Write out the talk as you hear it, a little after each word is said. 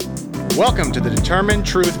Welcome to the Determined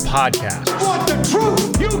Truth Podcast. Want the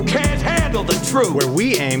truth? You can't handle the truth. Where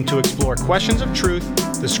we aim to explore questions of truth,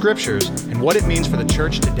 the scriptures, and what it means for the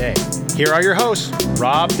church today. Here are your hosts,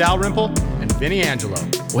 Rob Dalrymple and Vinny Angelo.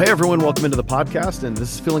 Well, hey everyone, welcome into the podcast. And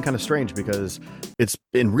this is feeling kind of strange because it's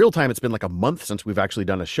in real time. It's been like a month since we've actually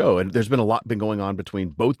done a show, and there's been a lot been going on between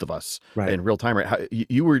both of us in real time. Right?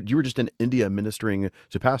 You were just in India ministering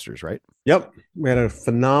to pastors, right? Yep, we had a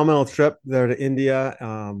phenomenal trip there to India.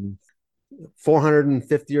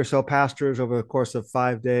 450 or so pastors over the course of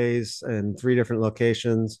 5 days in 3 different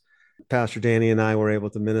locations. Pastor Danny and I were able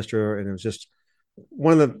to minister, and it was just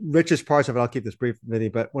one of the richest parts of it. I'll keep this brief, Vinny,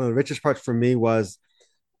 but one of the richest parts for me was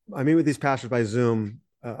I meet with these pastors by Zoom.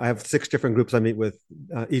 I have 6 different groups I meet with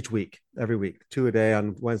every week, 2 a day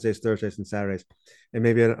on Wednesdays, Thursdays, and Saturdays, and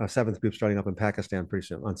maybe a 7th group starting up in Pakistan pretty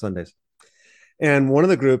soon on Sundays. And one of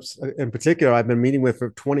the groups in particular I've been meeting with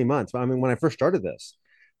for 20 months. I mean, when I first started this.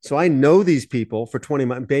 So I know these people for 20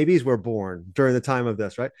 months. Babies were born during the time of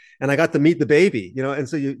this, right? And I got to meet the baby, and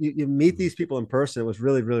so you meet these people in person. It was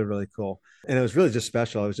really, really, really cool. And it was really just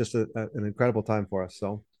special. It was just an incredible time for us.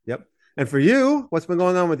 So, yep. And for you, what's been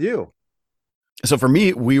going on with you? So for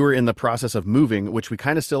me, we were in the process of moving, which we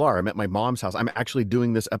kind of still are. I'm at my mom's house. I'm actually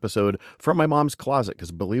doing this episode from my mom's closet because,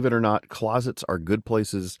 believe it or not, closets are good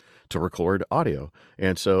places to record audio.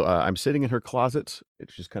 And so I'm sitting in her closet.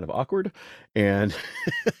 It's just kind of awkward. And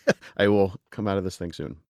I will come out of this thing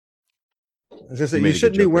soon. You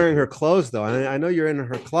shouldn't be wearing her clothes, though. I know you're in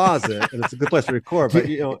her closet, and it's a good place to record, but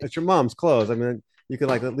it's your mom's clothes. I mean, you could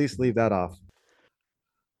at least leave that off.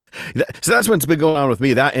 So that's what's been going on with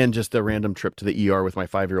me. That and just a random trip to the ER with my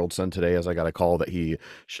 5-year-old son today, as I got a call that he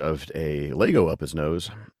shoved a Lego up his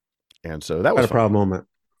nose, and so that was a proud moment.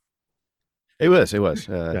 It was.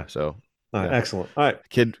 Yeah. So all right, excellent. All right,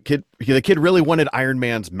 the kid really wanted Iron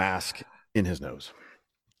Man's mask in his nose.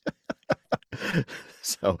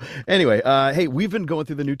 So anyway, hey, we've been going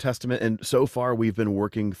through the New Testament, and so far we've been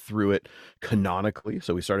working through it canonically.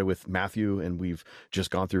 So we started with Matthew, and we've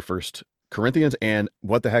just gone through First Corinthians, and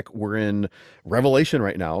what the heck, we're in Revelation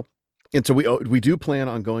right now. And so we do plan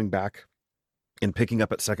on going back and picking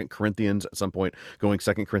up at 2 Corinthians at some point, going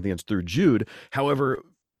 2 Corinthians through Jude. However,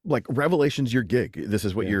 like, Revelation's your gig. This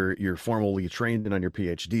is what you're formally trained in on your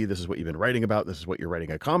PhD. This is what you've been writing about. This is what you're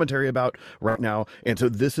writing a commentary about right now. And so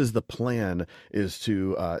this is the plan, is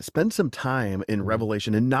to spend some time in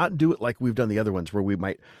Revelation and not do it like we've done the other ones, where we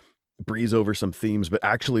might breeze over some themes, but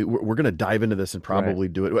actually we're going to dive into this and probably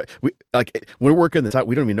do it. We're working this out.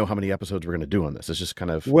 We don't even know how many episodes we're going to do on this. It's just kind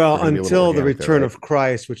of, until the return of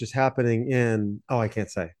Christ, which is happening in, I can't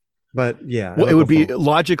say, but yeah. Well, it would be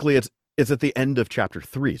logically, it's at the end of chapter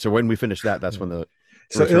 3. So when we finish that's when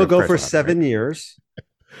it'll go for 7 years,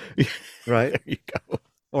 right? There you go.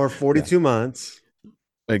 Or 42 months.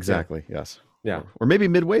 Exactly. Yeah. Yes. Yeah. Or maybe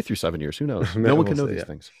midway through 7 years. Who knows? No one can know these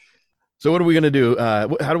things. So what are we going to do?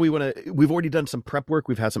 How do we want to? We've already done some prep work.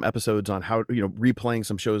 We've had some episodes on how, replaying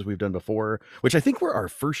some shows we've done before, which I think were our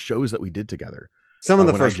first shows that we did together. Some of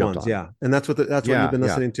the first ones, yeah. And that's what what you've been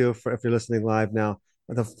listening to. If you're listening live now,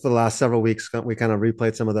 for the last several weeks, we kind of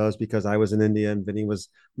replayed some of those because I was in India and Vinny was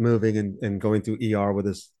moving and going through ER with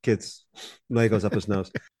his kids' Legos up his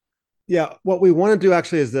nose. Yeah, what we want to do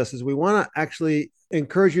actually is we want to actually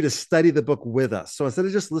encourage you to study the book with us. So instead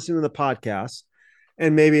of just listening to the podcast,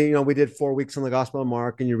 and maybe, we did 4 weeks on the Gospel of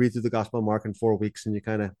Mark, and you read through the Gospel of Mark in 4 weeks and you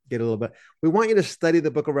kind of get a little bit. We want you to study the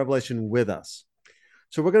book of Revelation with us.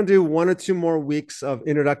 So we're going to do 1 or 2 more weeks of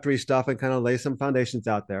introductory stuff and kind of lay some foundations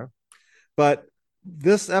out there. But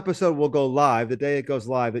this episode will go live the day it goes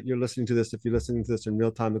live, that you're listening to this. If you're listening to this in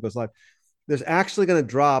real time, it goes live. There's actually going to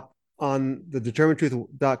drop on the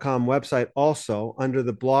determinedtruth.com website also, under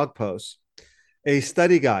the blog posts, a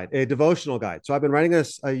study guide, a devotional guide. So I've been writing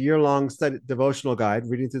a year-long devotional guide,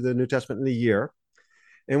 reading through the New Testament in a year.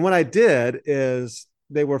 And what I did is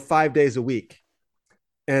they were 5 days a week.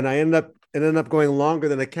 And it ended up going longer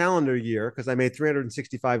than a calendar year because I made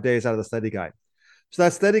 365 days out of the study guide. So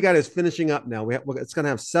that study guide is finishing up now. It's going to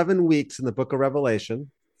have 7 weeks in the book of Revelation,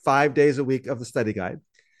 5 days a week of the study guide.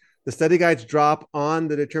 The study guides drop on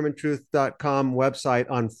the determinedtruth.com website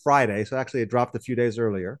on Friday. So actually it dropped a few days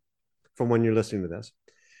earlier from when you're listening to this.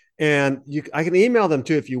 And I can email them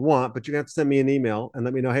too if you want, but you have to send me an email and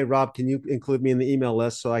let me know, hey, Rob, can you include me in the email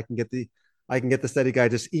list so I can get the study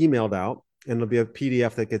guide just emailed out, and it'll be a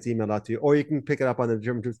PDF that gets emailed out to you, or you can pick it up on the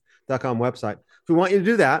determinedtruth.com website. So we want you to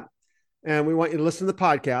do that, and we want you to listen to the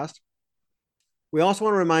podcast. We also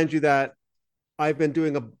want to remind you that I've been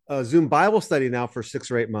doing a Zoom Bible study now for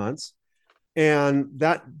 6 or 8 months, and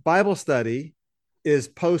that Bible study is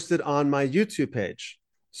posted on my YouTube page.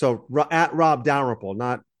 So at Rob Dalrymple,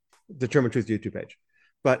 not Determined Truth YouTube page,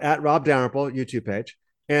 but at Rob Dalrymple YouTube page.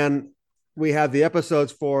 And we have the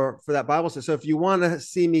episodes for that Bible study. So if you want to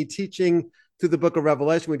see me teaching through the book of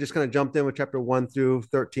Revelation, we just kind of jumped in with chapter 1 through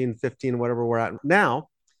 13, 15, whatever we're at now.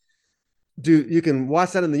 You can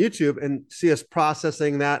watch that on the YouTube and see us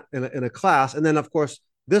processing that in a class. And then, of course,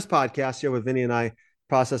 this podcast here with Vinny and I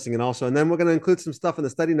processing it also. And then we're going to include some stuff in the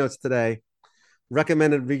study notes today,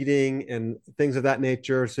 recommended reading and things of that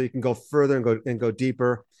nature, so you can go further and go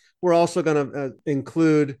deeper. We're also going to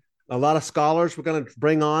include a lot of scholars we're going to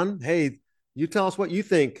bring on. Hey, you tell us what you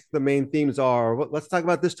think the main themes are. Let's talk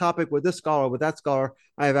about this topic with this scholar, with that scholar.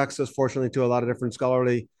 I have access, fortunately, to a lot of different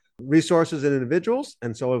scholarly resources and individuals,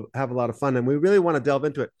 and so we'll have a lot of fun. And we really want to delve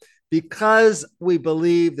into it because we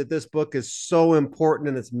believe that this book is so important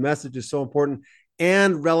and its message is so important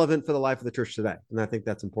and relevant for the life of the church today. And I think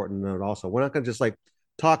that's important to note also. We're not going to just like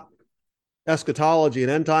talk eschatology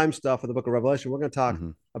and end time stuff in the book of Revelation. We're going to talk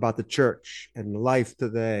about the church and life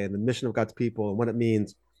today and the mission of God's people and what it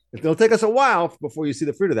means. It'll take us a while before you see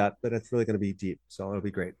the fruit of that, but it's really going to be deep. So it'll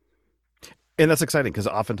be great. And that's exciting because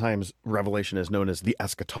oftentimes Revelation is known as the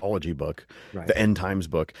eschatology book, right, the end times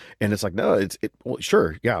book. And it's like, no, well,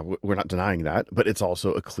 sure. Yeah. We're not denying that, but it's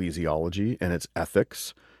also ecclesiology and it's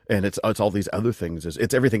ethics and it's all these other things.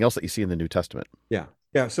 It's everything else that you see in the New Testament. Yeah.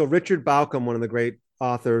 Yeah. So Richard Bauckham, one of the great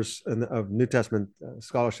authors of New Testament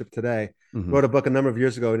scholarship today, wrote a book a number of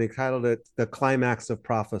years ago and he titled it The Climax of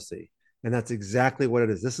Prophecy. And that's exactly what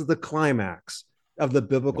it is. This is the climax of the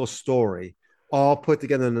biblical story, all put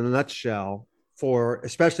together in a nutshell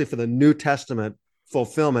especially for the New Testament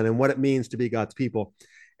fulfillment and what it means to be God's people.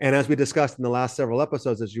 And as we discussed in the last several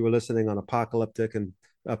episodes, as you were listening on apocalyptic and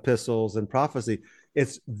epistles and prophecy,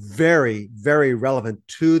 it's very, very relevant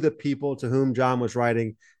to the people to whom John was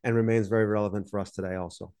writing and remains very relevant for us today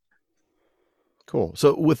also. Cool.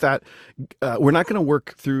 So with that, we're not going to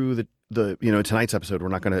work through tonight's episode, we're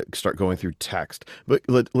not going to start going through text, but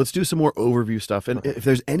let's do some more overview stuff. And if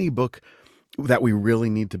there's any book that we really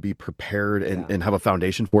need to be prepared and have a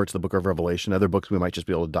foundation for, it's the book of Revelation. Other books we might just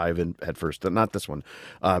be able to dive in head first, not this one.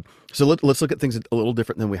 So let's look at things a little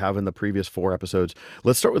different than we have in the previous 4 episodes.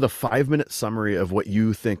 Let's start with a 5-minute summary of what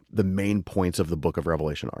you think the main points of the book of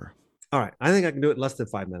Revelation are. All right. I think I can do it in less than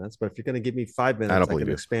 5 minutes, but if you're going to give me 5 minutes, I can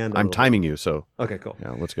expand. I'm timing you. So okay, cool.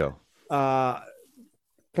 Yeah, let's go.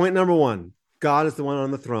 Point number 1, God is the one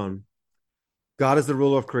on the throne. God is the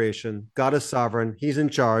ruler of creation. God is sovereign. He's in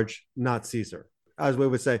charge, not Caesar. As we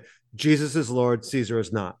would say, Jesus is Lord, Caesar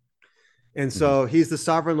is not. And so he's the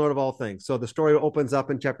sovereign Lord of all things. So the story opens up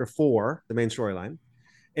in chapter 4, the main storyline,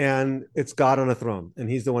 and it's God on a throne, and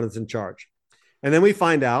he's the one that's in charge. And then we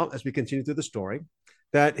find out, as we continue through the story,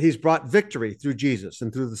 that he's brought victory through Jesus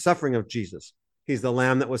and through the suffering of Jesus. He's the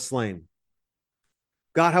lamb that was slain.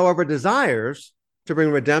 God, however, desires to bring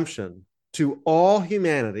redemption to all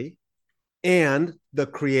humanity and the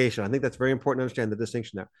creation. I think that's very important to understand the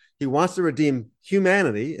distinction there. He wants to redeem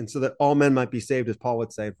humanity, and so that all men might be saved, as Paul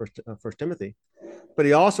would say in First Timothy. But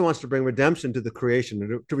he also wants to bring redemption to the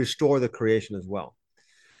creation, to restore the creation as well.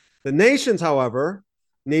 The nations, however,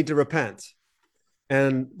 need to repent.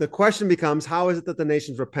 And the question becomes, how is it that the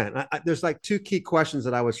nations repent? There's like 2 key questions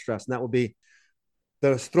that I would stress, and that would be,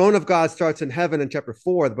 the throne of God starts in heaven in chapter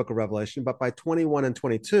 4 of the book of Revelation, but by 21 and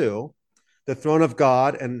 22, the throne of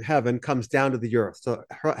God and heaven comes down to the earth. So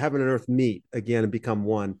heaven and earth meet again and become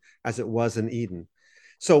one, as it was in Eden.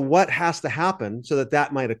 So what has to happen so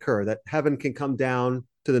that might occur, that heaven can come down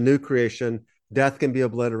to the new creation, death can be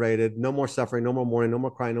obliterated, no more suffering, no more mourning, no more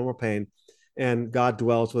crying, no more pain, and God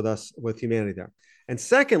dwells with us, with humanity there. And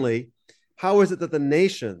secondly, how is it that the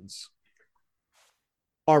nations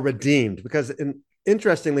are redeemed? Because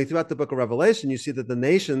interestingly, throughout the book of Revelation, you see that the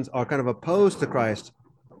nations are kind of opposed to Christ.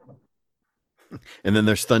 And then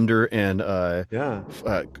there's thunder and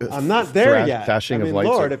I'm not there yet. Flashing of lights.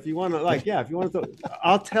 Lord, if you want to,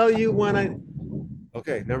 I'll tell you when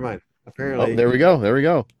okay, never mind. Apparently, there we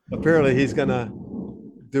go. Apparently, he's gonna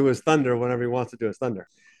do his thunder whenever he wants to do his thunder.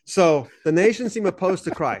 So the nations seem opposed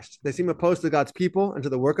to Christ. They seem opposed to God's people and to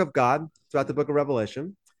the work of God throughout the book of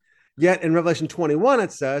Revelation. Yet in Revelation 21,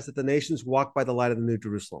 it says that the nations walk by the light of the New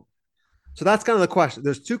Jerusalem. So that's kind of the question.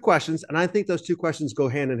 There's 2 questions, and I think those 2 questions go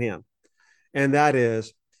hand in hand. And that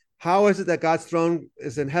is, how is it that God's throne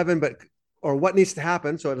is in heaven, or what needs to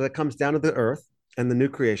happen so that it comes down to the earth and the new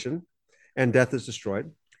creation and death is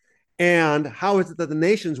destroyed? And how is it that the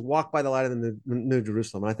nations walk by the light of the New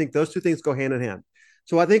Jerusalem? And I think those 2 things go hand in hand.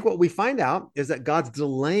 So I think what we find out is that God's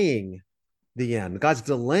delaying the end. God's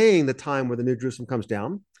delaying the time where the New Jerusalem comes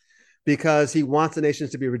down because he wants the nations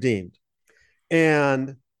to be redeemed.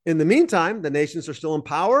 And In the meantime, the nations are still in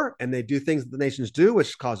power, and they do things that the nations do,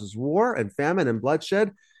 which causes war and famine and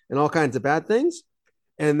bloodshed and all kinds of bad things.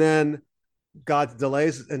 And then God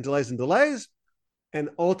delays and delays and delays. And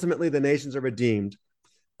ultimately, the nations are redeemed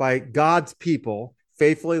by God's people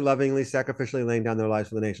faithfully, lovingly, sacrificially laying down their lives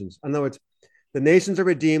for the nations. In other words, the nations are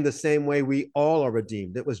redeemed the same way we all are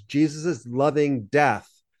redeemed. It was Jesus's loving death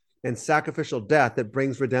and sacrificial death that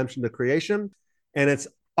brings redemption to creation. And it's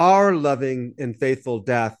our loving and faithful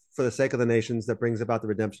death for the sake of the nations that brings about the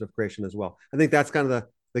redemption of creation as well. I think that's kind of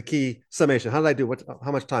the key summation. How did I do?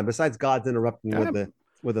 How much time? Besides God's interrupting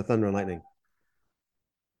with the thunder and lightning.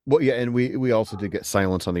 Well, yeah, and we also did get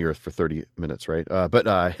silence on the earth for 30 minutes, right?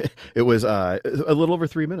 But it was a little over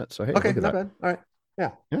 3 minutes. So hey, okay, not bad. All right,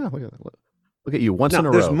 yeah. Look at that. Look at you once now, in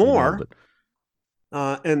a there's row. There's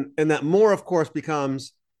more, and that more, of course,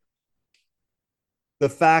 becomes the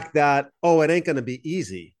fact that it ain't going to be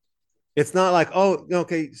easy. It's not like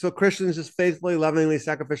okay, so Christians just faithfully, lovingly,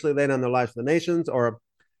 sacrificially lay down their lives for the nations, or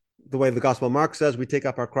the way the Gospel of Mark says, we take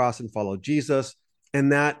up our cross and follow Jesus,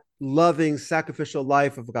 and that loving, sacrificial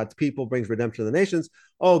life of God's people brings redemption to the nations.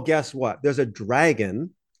 Oh, guess what? There's a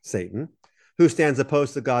dragon, Satan, who stands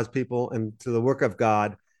opposed to God's people and to the work of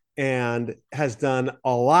God, and has done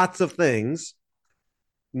lots of things,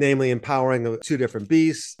 namely empowering 2 different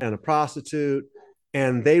beasts and a prostitute.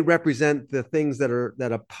 And they represent the things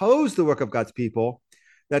that oppose the work of God's people,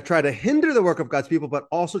 that try to hinder the work of God's people, but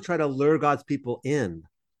also try to lure God's people in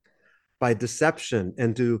by deception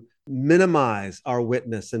and to minimize our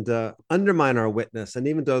witness and to undermine our witness and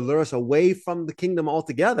even to lure us away from the kingdom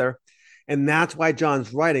altogether. And that's why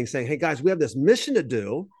John's writing, saying, hey, guys, we have this mission to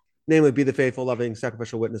do, namely be the faithful, loving,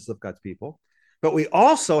 sacrificial witnesses of God's people. But we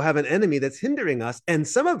also have an enemy that's hindering us. And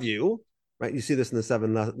some of you, right, you see this in the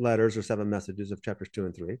 7 letters or 7 messages of chapters 2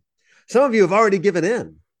 and 3. Some of you have already given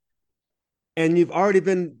in. And you've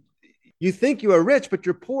already you think you are rich, but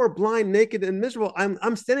you're poor, blind, naked, and miserable.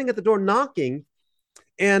 I'm standing at the door knocking,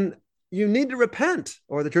 and you need to repent.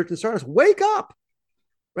 Or the church in Sardis, wake up,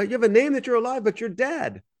 right? You have a name that you're alive, but you're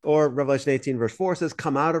dead. Or Revelation 18, verse 4 says,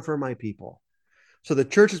 come out of her, my people. So the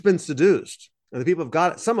church has been seduced, and the people of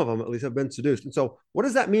God, some of them at least, have been seduced. And so what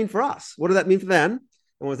does that mean for us? What does that mean for them?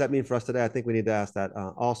 And what does that mean for us today? I think we need to ask that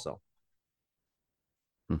also.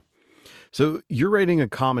 So you're writing a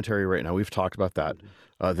commentary right now. We've talked about that.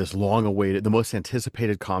 This long-awaited, the most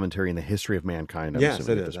anticipated commentary in the history of mankind. Yes,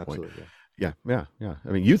 it is. Absolutely. Yeah. I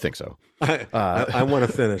mean, you think so. I want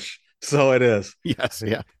to finish. So it is. Yes,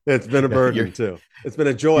 yeah. It's been a burden too. It's been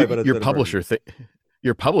a joy, but it's your publisher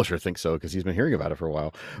your publisher thinks so because he's been hearing about it for a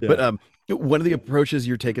while. Yeah. But one of the approaches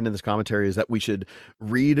you're taking in this commentary is that we should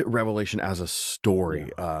read Revelation as a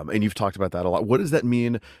story. Yeah. And you've talked about that a lot. What does that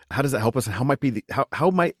mean? How does that help us? And how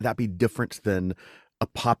might that be different than a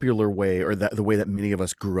popular way, or the way that many of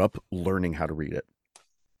us grew up learning how to read it?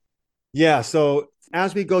 Yeah. So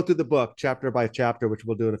as we go through the book, chapter by chapter, which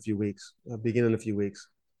we'll do in a few weeks, begin in a few weeks,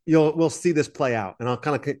 we'll see this play out, and I'll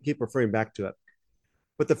kind of keep referring back to it.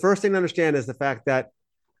 But the first thing to understand is the fact that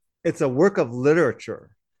it's a work of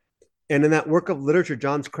literature. And in that work of literature,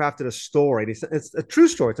 John's crafted a story. It's a true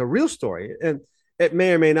story. It's a real story. And it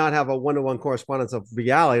may or may not have a one-to-one correspondence of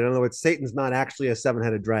reality. In other words, Satan's not actually a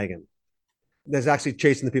 7-headed dragon that's actually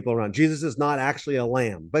chasing the people around. Jesus is not actually a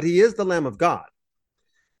lamb, but he is the Lamb of God.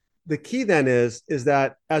 The key then is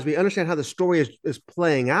that as we understand how the story is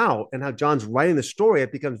playing out and how John's writing the story,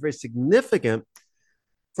 it becomes very significant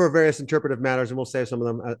for various interpretive matters, and we'll say some of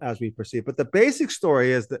them as we proceed. But the basic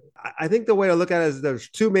story is that I think the way to look at it is there's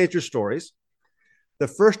 2 major stories. The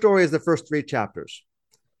first story is the first 3 chapters.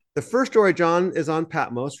 The first story, John is on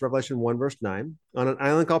Patmos, Revelation 1, verse 9, on an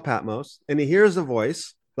island called Patmos, and he hears a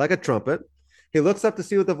voice like a trumpet. He looks up to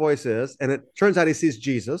see what the voice is, and it turns out he sees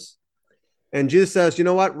Jesus. And Jesus says, you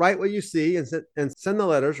know what? Write what you see and send the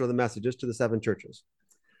letters or the messages to the 7 churches.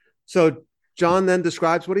 So John then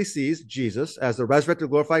describes what he sees, Jesus, as the resurrected,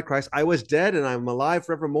 glorified Christ. I was dead and I'm alive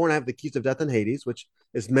forevermore, and I have the keys of death and Hades, which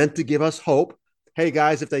is meant to give us hope. Hey,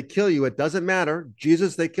 guys, if they kill you, it doesn't matter.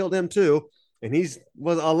 Jesus, they killed him too, and he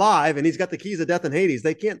was alive, and he's got the keys of death and Hades.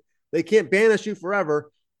 They can't banish you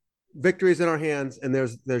forever. Victory is in our hands, and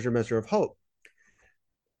there's your measure of hope.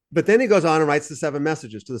 But then he goes on and writes the 7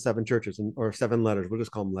 messages to the 7 churches, or 7 letters. We'll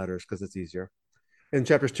just call them letters because it's easier. In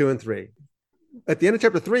chapters 2 and 3. At the end of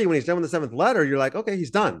chapter 3, when he's done with the 7th letter, you're like, okay,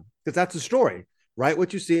 he's done, because that's the story. Write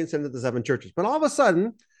what you see and send it to the 7 churches. But all of a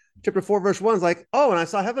sudden, chapter 4, verse 1 is like, oh, and I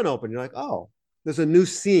saw heaven open. You're like, oh, there's a new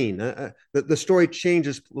scene. The story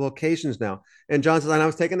changes locations now. And John says, and I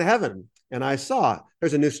was taken to heaven, and I saw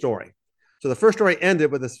there's a new story. So the first story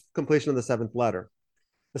ended with the completion of the 7th letter.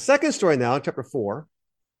 The second story now, in chapter 4,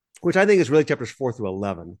 which I think is really chapters 4 through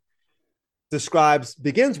 11,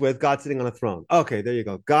 begins with God sitting on a throne. Okay, there you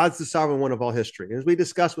go. God's the sovereign one of all history. As we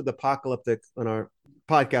discussed with Apocalyptic on our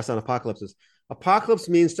podcast on apocalypses, apocalypse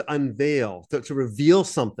means to unveil, to reveal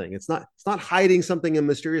something. It's not hiding something in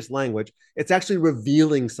mysterious language. It's actually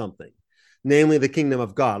revealing something, namely the kingdom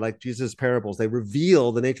of God. Like Jesus' parables, they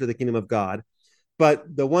reveal the nature of the kingdom of God.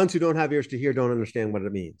 But the ones who don't have ears to hear don't understand what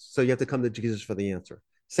it means. So you have to come to Jesus for the answer.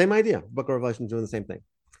 Same idea. Book of Revelation is doing the same thing.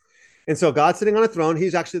 And so God's sitting on a throne.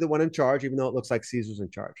 He's actually the one in charge, even though it looks like Caesar's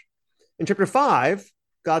in charge. In chapter 5,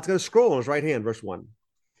 God's got a scroll in his right hand, verse 1.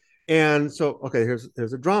 And so, okay, here's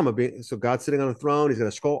a drama. So God's sitting on a throne. He's got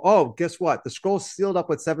a scroll. Oh, guess what? The scroll's sealed up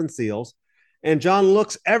with 7 seals. And John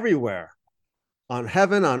looks everywhere, on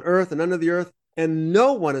heaven, on earth, and under the earth. And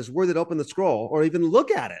no one is worthy to open the scroll or even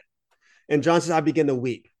look at it. And John says, I begin to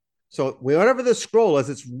weep. So whatever the scroll is,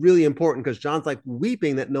 it's really important because John's like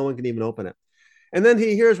weeping that no one can even open it. And then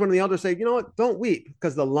he hears one of the elders say, you know what, don't weep,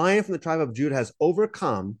 because the Lion from the tribe of Judah has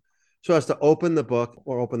overcome so as to open the book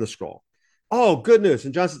or open the scroll. Oh, good news.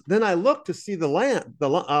 And John says, then I looked to see the lamb.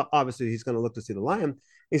 Obviously, he's going to look to see the lion.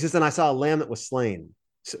 He says, then I saw a lamb that was slain.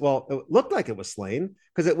 Well, it looked like it was slain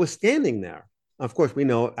because it was standing there. Of course, we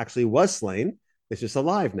know it actually was slain. It's just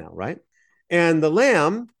alive now, right? And the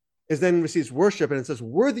lamb then receives worship, and it says,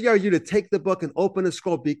 worthy are you to take the book and open the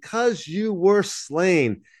scroll, because you were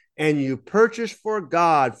slain and you purchased for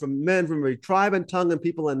God from men from every tribe and tongue and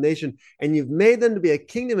people and nation, and you've made them to be a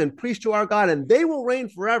kingdom and priests to our God, and they will reign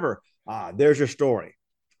forever. There's your story,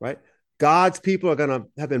 right? God's people are going to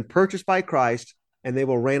have been purchased by Christ, and they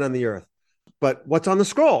will reign on the earth. But what's on the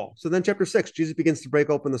scroll? So then chapter 6, Jesus begins to break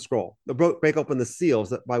open the scroll, break open the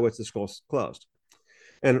seals by which the scroll's closed.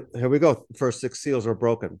 And here we go. The first 6 seals are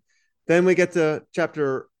broken. Then we get to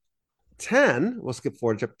chapter 10. We'll skip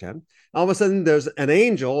forward to chapter 10. All of a sudden, there's an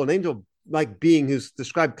angel-like being who's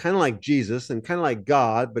described kind of like Jesus and kind of like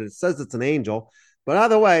God, but it says it's an angel. But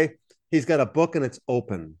either way, he's got a book and it's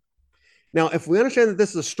open. Now, if we understand that this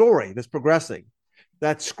is a story that's progressing,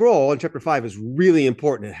 that scroll in chapter 5 is really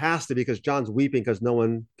important. It has to, because John's weeping because no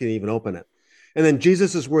one can even open it. And then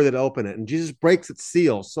Jesus is worthy to open it, and Jesus breaks its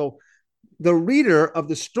seals. So the reader of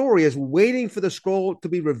the story is waiting for the scroll to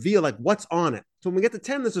be revealed, like what's on it. So when we get to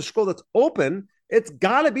 10, there's a scroll that's open. It's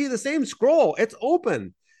got to be the same scroll. It's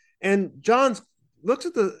open. And John looks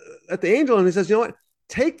at the angel and he says, you know what?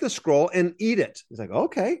 Take the scroll and eat it. He's like,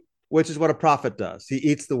 okay, which is what a prophet does. He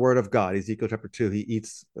eats the word of God. Ezekiel chapter 2, he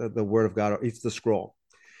eats the word of God, or eats the scroll.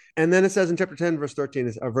 And then it says in chapter 10, verse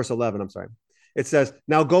 11, it says,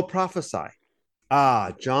 now go prophesy.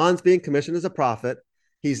 John's being commissioned as a prophet.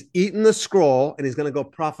 He's eaten the scroll and he's going to go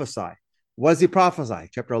prophesy. What does he prophesy?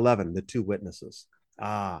 Chapter 11, the 2 witnesses.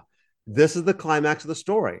 This is the climax of the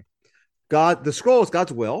story. The scroll is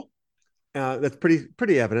God's will. That's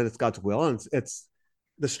pretty evident. It's God's will. And it's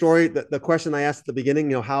the story, the question I asked at the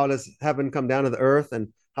beginning, how does heaven come down to the earth and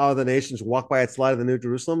how the nations walk by its light of the New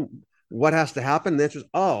Jerusalem? What has to happen? And the answer is,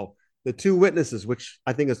 the 2 witnesses, which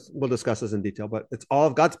I think we'll discuss this in detail, but it's all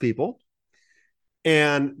of God's people.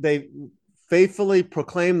 And they faithfully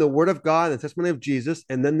proclaim the word of God and the testimony of Jesus,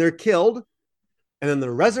 and then they're killed, and then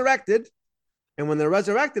they're resurrected. And when they're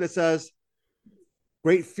resurrected, it says,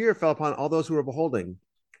 great fear fell upon all those who were beholding,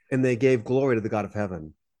 and they gave glory to the God of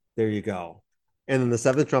heaven. There you go. And then the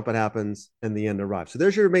 7th trumpet happens, and the end arrives. So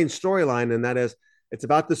there's your main storyline, and that is, it's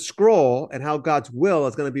about the scroll and how God's will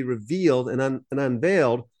is going to be revealed and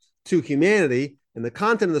unveiled to humanity. And the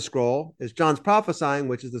content of the scroll is John's prophesying,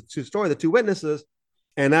 which is the 2 witnesses.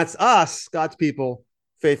 And that's us, God's people,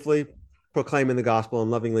 faithfully proclaiming the gospel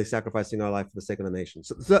and lovingly sacrificing our life for the sake of the nation.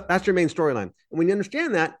 So that's your main storyline. And when you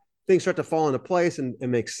understand that, things start to fall into place and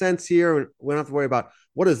make sense here. And we don't have to worry about,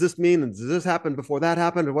 what does this mean? And does this happen before that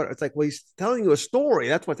happened? Or what? It's like, well, he's telling you a story.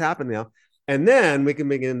 That's what's happened now. And then we can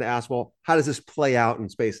begin to ask, well, how does this play out in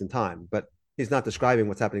space and time? But he's not describing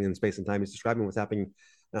what's happening in space and time. He's describing what's happening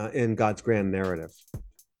in God's grand narrative.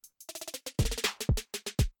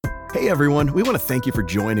 Hey everyone, we want to thank you for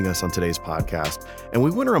joining us on today's podcast. And we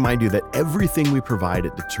want to remind you that everything we provide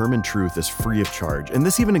at Determined Truth is free of charge. And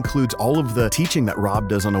this even includes all of the teaching that Rob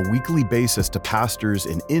does on a weekly basis to pastors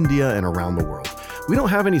in India and around the world. We don't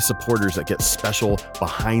have any supporters that get special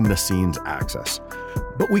behind the scenes access.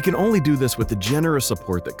 But we can only do this with the generous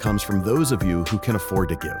support that comes from those of you who can afford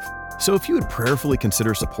to give. So if you would prayerfully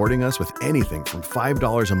consider supporting us with anything from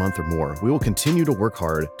 $5 a month or more, we will continue to work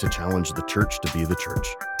hard to challenge the church to be the church.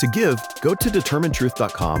 To give, go to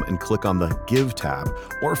determinedtruth.com and click on the Give tab,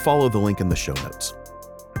 or follow the link in the show notes.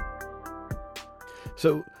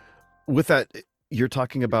 So with that, you're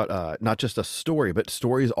talking about not just a story, but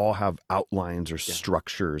stories all have outlines or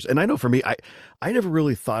structures. And I know for me, I never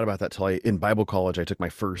really thought about that till in Bible college, I took my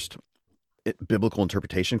first biblical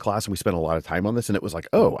interpretation class, and we spent a lot of time on this, and it was like,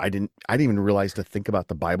 oh, I didn't even realize to think about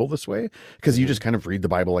the Bible this way, because you just kind of read the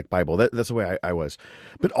Bible like Bible. That's the way I was.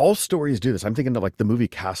 But all stories do this. I'm thinking of like the movie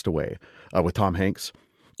Castaway with Tom Hanks.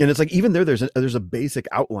 And it's like, even there's a basic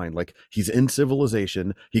outline. Like, he's in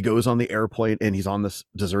civilization, he goes on the airplane, and he's on this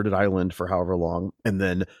deserted island for however long, and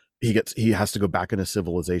then he has to go back into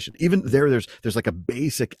civilization. Even there's like a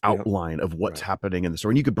basic outline of what's happening in the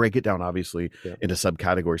story. And you could break it down, obviously, into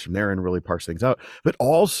subcategories from there and really parse things out. But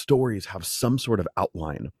all stories have some sort of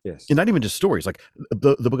outline. Yes. And not even just stories. Like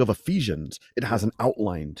the book of Ephesians, it has an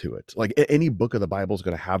outline to it. Like any book of the Bible is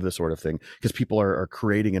going to have this sort of thing, because people are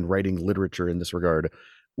creating and writing literature in this regard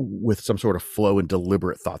with some sort of flow and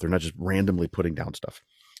deliberate thought. They're not just randomly putting down stuff.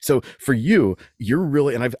 So for you, you're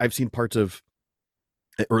really, and I've seen parts of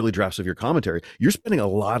early drafts of your commentary, you're spending a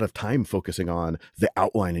lot of time focusing on the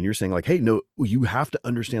outline, and you're saying like, hey, no, you have to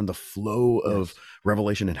understand the flow of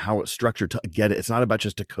Revelation and how it's structured to get it. It's not about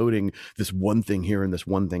just decoding this one thing here and this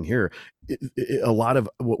one thing here. A lot of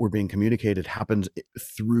what we're being communicated happens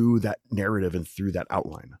through that narrative and through that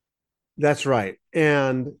outline. That's right.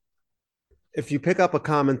 And if you pick up a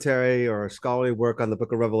commentary or a scholarly work on the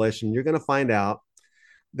book of Revelation, you're going to find out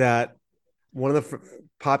that one of the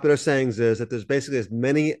popular sayings is that there's basically as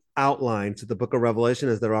many outlines to the book of Revelation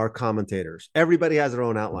as there are commentators. Everybody has their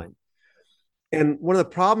own outline. And one of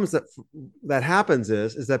the problems that happens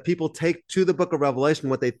is that people take to the book of Revelation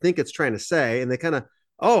what they think it's trying to say, and they kind of,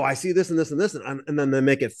 oh, I see this and this and this, and then they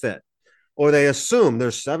make it fit. Or they assume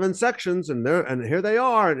there's 7 sections and here they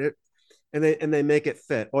are, and they make it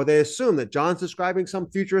fit. Or they assume that John's describing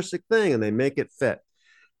some futuristic thing and they make it fit.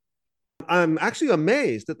 I'm actually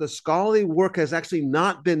amazed that the scholarly work has actually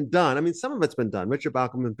not been done. I mean, some of it's been done. Richard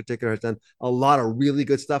Bauckham in particular has done a lot of really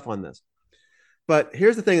good stuff on this. But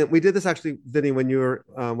here's the thing, that we did this actually, Vinny, when you were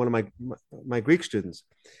one of my Greek students.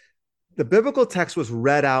 The biblical text was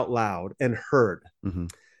read out loud and heard. Mm-hmm.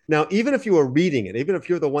 Now, even if you were reading it, even if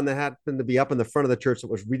you're the one that happened to be up in the front of the church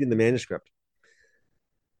that was reading the manuscript,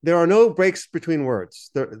 there are no breaks between words.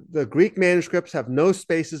 The Greek manuscripts have no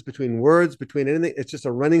spaces between words, between anything. It's just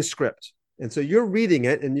a running script. And so you're reading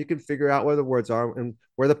it and you can figure out where the words are and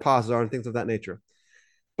where the pauses are and things of that nature.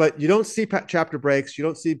 But you don't see chapter breaks. You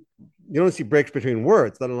don't see breaks between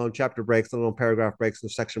words, let alone chapter breaks, let alone paragraph breaks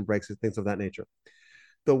and section breaks and things of that nature.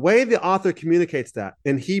 The way the author communicates that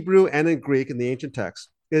in Hebrew and in Greek in the ancient text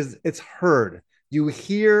is it's heard. You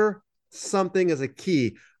hear something as a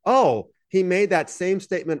key. Oh, he made that same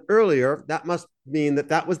statement earlier. That must mean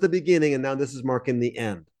that was the beginning, and now this is marking the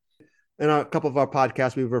end. In a couple of our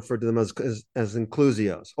podcasts, we've referred to them as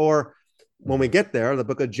inclusios. Or when we get there, the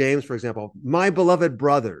book of James, for example, my beloved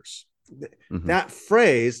brothers. Mm-hmm. That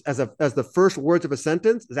phrase as the first words of a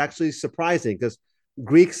sentence is actually surprising, because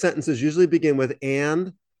Greek sentences usually begin with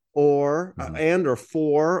and or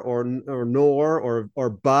for or nor or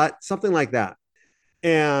but, something like that.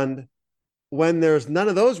 And when there's none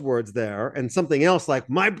of those words there and something else like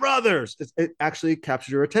my brothers, it actually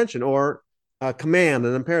captures your attention. Or a command,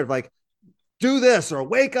 an imperative like do this or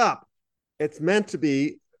wake up. It's meant to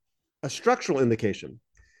be a structural indication.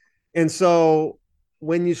 And so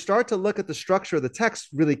when you start to look at the structure of the text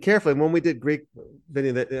really carefully, when we did Greek,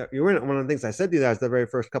 Vinny, one of the things I said to you guys the very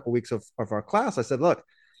first couple of weeks of our class, I said, look,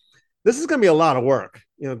 this is going to be a lot of work.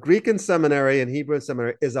 Greek in seminary and Hebrew in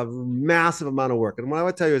seminary is a massive amount of work. And what I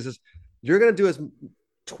would tell you is this: you're going to do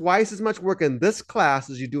twice as much work in this class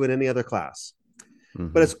as you do in any other class.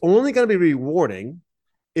 Mm-hmm. But it's only going to be rewarding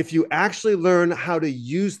if you actually learn how to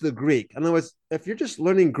use the Greek. In other words, if you're just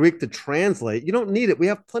learning Greek to translate, you don't need it. We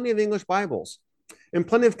have plenty of English Bibles and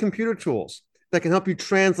plenty of computer tools that can help you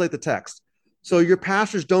translate the text. So your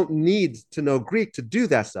pastors don't need to know Greek to do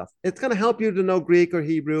that stuff. It's going to help you to know Greek or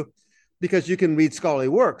Hebrew, because you can read scholarly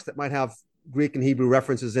works that might have Greek and Hebrew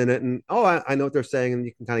references in it. And, I know what they're saying, and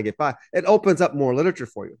you can kind of get by. It opens up more literature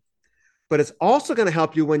for you. But it's also going to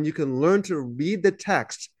help you when you can learn to read the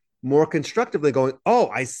text more constructively, going,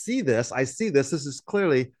 I see this. This is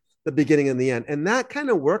clearly the beginning and the end. And that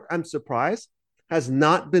kind of work, I'm surprised, has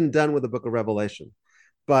not been done with the book of Revelation.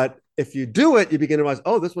 But if you do it, you begin to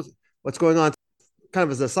realize, this was what's going on. Kind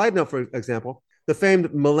of as a side note, for example, the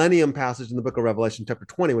famed millennium passage in the book of Revelation, chapter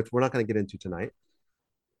 20, which we're not going to get into tonight.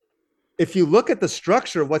 If you look at the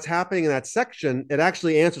structure of what's happening in that section, it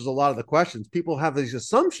actually answers a lot of the questions. People have these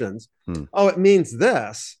assumptions. It means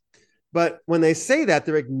this. But when they say that,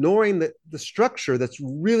 they're ignoring the structure that's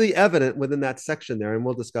really evident within that section there. And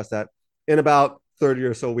we'll discuss that in about 30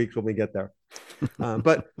 or so weeks when we get there.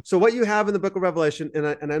 But so what you have in the book of Revelation,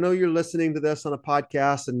 and I know you're listening to this on a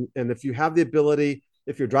podcast, and if you have the ability,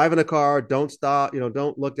 if you're driving a car, don't stop,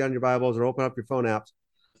 don't look down your Bibles or open up your phone apps.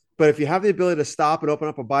 But if you have the ability to stop and open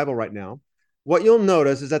up a Bible right now, what you'll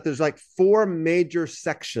notice is that there's like 4 major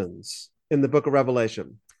sections in the book of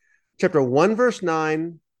Revelation. Chapter 1, verse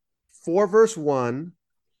 9, 4, verse 1,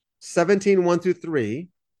 17, 1 through 3,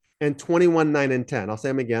 and 21, 9, and 10. I'll say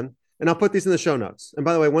them again, and I'll put these in the show notes. And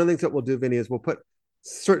by the way, one of the things that we'll do, Vinny, is we'll put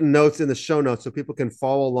certain notes in the show notes so people can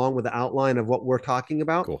follow along with the outline of what we're talking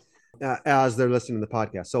about. Cool. As they're listening to the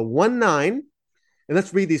podcast. So 1, 9, and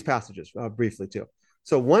let's read these passages briefly too.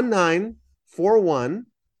 So 1, 9, 4, 1,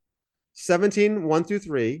 17, 1 through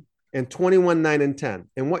 3, and 21, 9, and 10.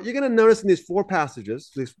 And what you're going to notice in these 4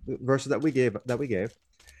 passages, these verses that we gave,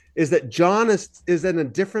 is that John is in a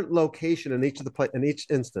different location in each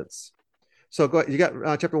instance. So go ahead. You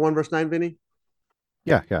got chapter 1, verse 9, Vinny?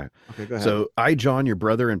 Yeah. Okay, go ahead. So I, John, your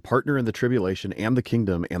brother and partner in the tribulation and the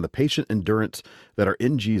kingdom and the patient endurance that are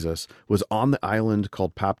in Jesus, was on the island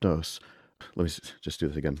called Patmos. Let me just do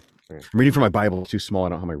this again. I'm reading from my Bible. It's too small. I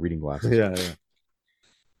don't have my reading glasses. Yeah.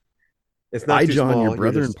 It's not I, too John, small. your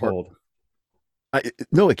brother and partner.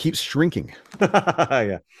 No, it keeps shrinking.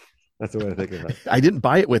 Yeah, that's the way to think about it. I didn't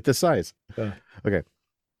buy it with this size. Yeah. Okay.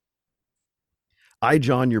 I,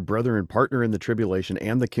 John, your brother and partner in the tribulation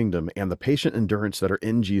and the kingdom and the patient endurance that are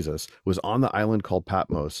in Jesus, was on the island called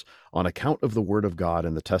Patmos on account of the word of God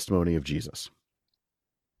and the testimony of Jesus.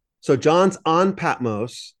 So John's on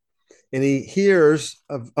Patmos, and he hears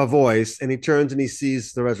a voice, and he turns and he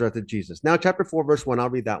sees the resurrected Jesus. Now, chapter 4, verse 1, I'll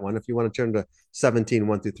read that one if you want to turn to 17,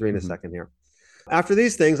 1 through 3 in a second here. After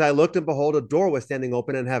these things, I looked, and behold, a door was standing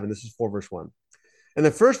open in heaven. This is 4, verse 1. And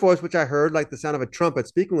the first voice, which I heard like the sound of a trumpet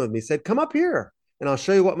speaking with me, said, "Come up here, and I'll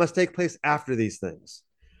show you what must take place after these things."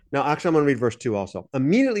 Now, actually, I'm going to read verse 2 also.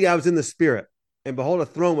 Immediately I was in the Spirit, and behold, a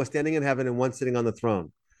throne was standing in heaven, and one sitting on the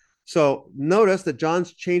throne. So notice that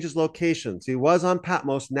John's changed his location. So he was on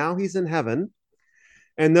Patmos. Now he's in heaven.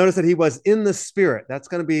 And notice that he was in the Spirit. That's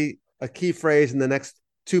going to be a key phrase in the next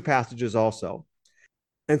 2 passages also.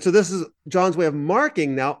 And so this is John's way of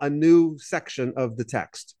marking now a new section of the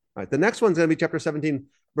text. All right, the next one's going to be chapter 17,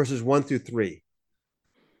 verses 1 through 3.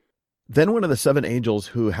 Then one of the 7 angels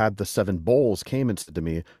who had the 7 bowls came and said to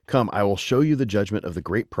me, "Come, I will show you the judgment of the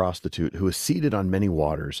great prostitute who is seated on many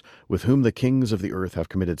waters, with whom the kings of the earth have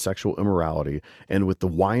committed sexual immorality, and with the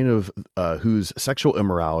wine of whose sexual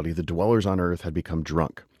immorality the dwellers on earth had become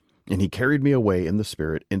drunk." And he carried me away in the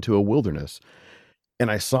Spirit into a wilderness.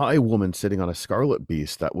 And I saw a woman sitting on a scarlet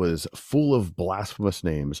beast that was full of blasphemous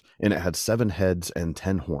names, and it had 7 heads and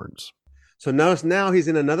 10 horns. So notice now he's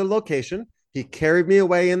in another location. He carried me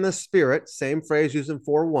away in the Spirit, same phrase used in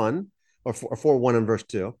 4:1 or 4:1 in verse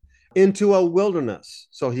 2, into a wilderness.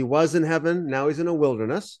 So he was in heaven, now he's in a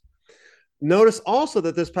wilderness. Notice also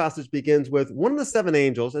that this passage begins with one of the 7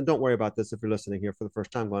 angels, and don't worry about this if you're listening here for the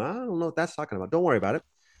first time going, I don't know what that's talking about. Don't worry about it.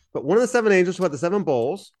 But one of the 7 angels who had the 7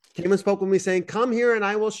 bowls came and spoke with me saying, "Come here and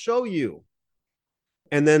I will show you."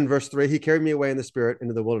 And then verse 3, he carried me away in the Spirit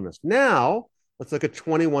into the wilderness. Now let's look at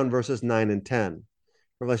 21 verses 9 and 10.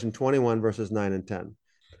 Revelation 21, verses 9 and 10.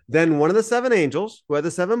 Then one of the 7 angels who had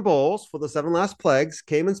the 7 bowls for the 7 last plagues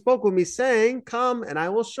came and spoke with me, saying, "Come, and I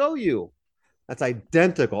will show you." That's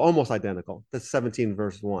identical, almost identical. That's 17,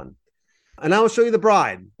 verse 1. "And I will show you the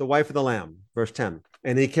bride, the wife of the Lamb," verse 10.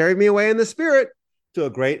 "And he carried me away in the Spirit to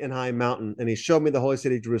a great and high mountain, and he showed me the holy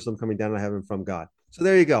city, Jerusalem, coming down out of heaven from God." So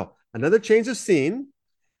there you go. Another change of scene.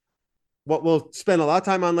 What we'll spend a lot of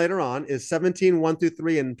time on later on is 17, 1 through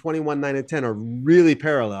 3 and 21, 9 and 10 are really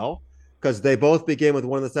parallel because they both begin with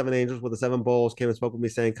one of the 7 angels with the 7 bowls came and spoke with me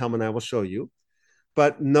saying, "Come and I will show you."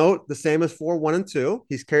 But note the same as 4, 1 and 2.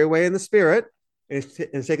 He's carried away in the Spirit and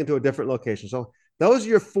is taken to a different location. So those are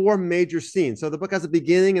your 4 major scenes. So the book has a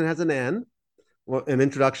beginning and has an end, an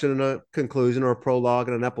introduction and a conclusion, or a prologue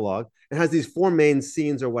and an epilogue. It has these 4 main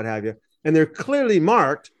scenes or what have you. And they're clearly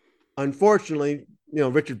marked. Unfortunately,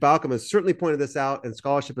 Richard Bauckham has certainly pointed this out, and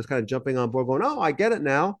scholarship is kind of jumping on board going, "Oh, I get it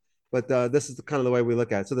now." But this is kind of the way we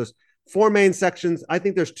look at it. So there's 4 main sections. I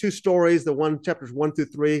think there's 2 stories. The one chapters 1 through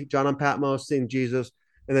 3, John on Patmos seeing Jesus,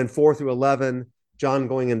 and then 4 through 11, John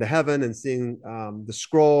going into heaven and seeing the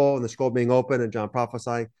scroll and the scroll being open and John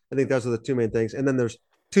prophesying. I think those are the 2 main things. And then there's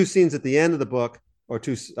 2 scenes at the end of the book, or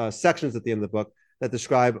 2 sections at the end of the book that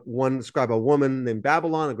describe a woman named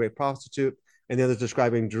Babylon, a great prostitute, and the other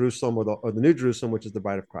describing Jerusalem or the New Jerusalem, which is the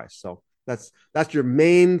bride of Christ. So that's your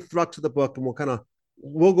main thrust of the book, and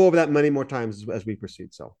we'll go over that many more times as we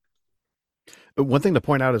proceed. So one thing to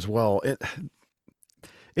point out as well,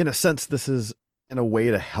 in a sense, this is in a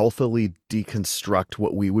way to healthily deconstruct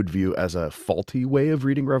what we would view as a faulty way of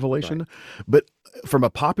reading Revelation. Right. But from a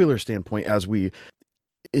popular standpoint, as we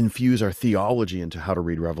infuse our theology into how to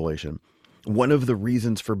read Revelation, one of the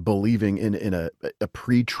reasons for believing in a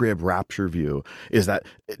pre-trib rapture view is that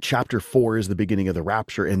chapter 4 is the beginning of the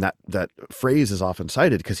rapture, and that phrase is often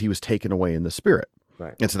cited because he was taken away in the spirit.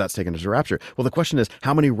 Right. And so that's taken as a rapture. Well, the question is,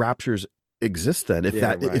 how many raptures exist then? If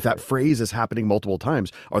that phrase is happening multiple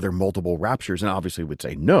times, are there multiple raptures? And obviously we'd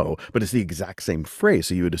say no, but it's the exact same phrase.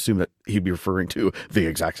 So you would assume that he'd be referring to the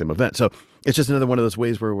exact same event. So it's just another one of those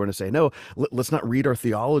ways where we're going to say, no, let's not read our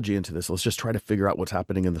theology into this. Let's just try to figure out what's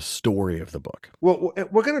happening in the story of the book. Well,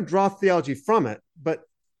 we're going to draw theology from it, but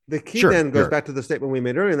the key then goes back to the statement we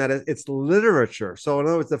made earlier, and that is it's literature. So in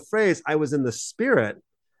other words, the phrase, I was in the spirit,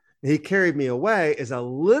 he carried me away, is a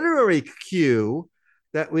literary cue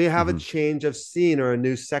that we have a change of scene or a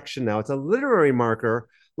new section now. It's a literary marker,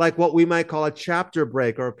 like what we might call a chapter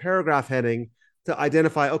break or a paragraph heading, to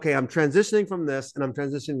identify, okay, I'm transitioning from this and I'm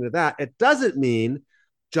transitioning to that. It doesn't mean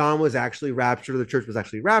John was actually raptured or the church was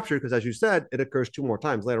actually raptured, because as you said, it occurs 2 more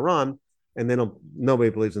times later on, and then nobody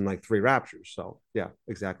believes in like 3 raptures. So yeah,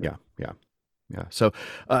 exactly. Yeah. So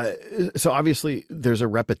obviously there's a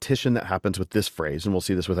repetition that happens with this phrase, and we'll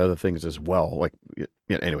see this with other things as well. Like,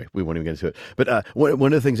 anyway, we won't even get into it. But one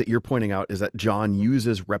of the things that you're pointing out is that John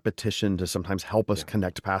uses repetition to sometimes help us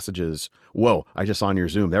connect passages. Whoa! I just saw on your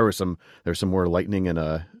Zoom there's some more lightning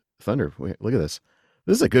and thunder. Wait, look at this.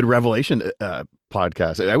 This is a good Revelation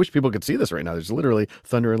podcast. I wish people could see this right now. There's literally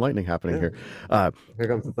thunder and lightning happening here. Here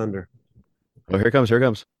comes the thunder. Oh, here it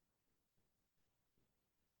comes.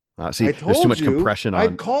 See, there's too much compression on.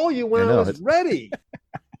 I'd call you when I was ready.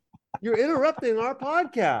 You're interrupting our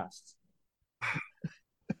podcast.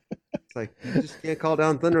 It's like, you just can't call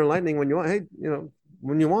down thunder and lightning when you want. Hey,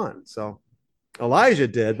 when you want. So Elijah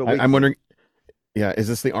did, but I'm wondering, is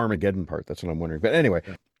this the Armageddon part? That's what I'm wondering. But anyway,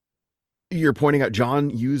 you're pointing out John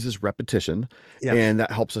uses repetition, and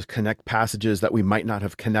that helps us connect passages that we might not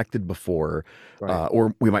have connected before,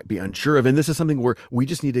 or we might be unsure of. And this is something where we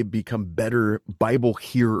just need to become better Bible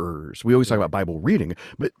hearers. We always talk about Bible reading,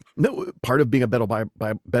 but no, part of being a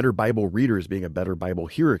better Bible reader is being a better Bible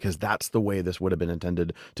hearer, because that's the way this would have been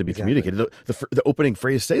intended to be communicated. The opening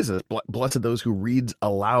phrase says this: "Blessed those who reads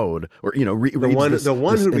aloud," or the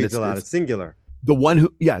one who reads aloud. It's singular. The one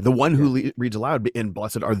who reads aloud, and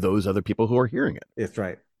blessed are those other people who are hearing it. It's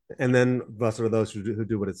right. And then blessed are those who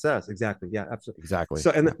do what it says. Exactly. Yeah, absolutely. Exactly. So,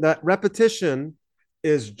 and that repetition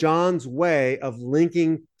is John's way of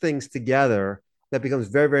linking things together that becomes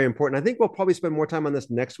very, very important. I think we'll probably spend more time on this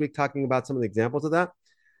next week, talking about some of the examples of that.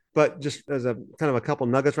 But just as a kind of a couple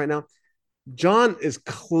nuggets right now, John is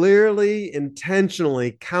clearly,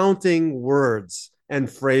 intentionally counting words and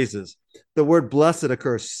phrases. The word blessed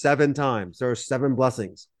occurs 7 times. There are 7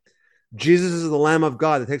 blessings. Jesus is the Lamb of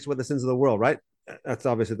God that takes away the sins of the world, right? That's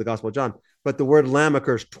obviously the Gospel of John. But the word Lamb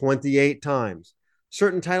occurs 28 times.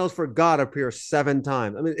 Certain titles for God appear 7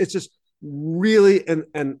 times. I mean, it's just really,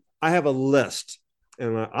 and I have a list.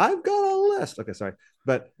 And I've got a list. Okay, sorry.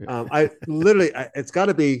 But I literally, it's got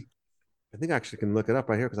to be, I think I actually can look it up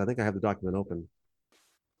right here, because I think I have the document open.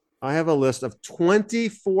 I have a list of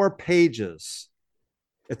 24 pages.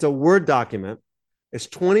 It's a Word document. It's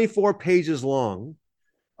 24 pages long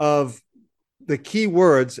of the key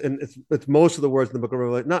words, and it's most of the words in the book of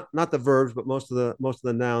Revelation, not the verbs, but most of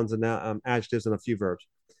the nouns and adjectives and a few verbs,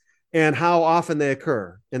 and how often they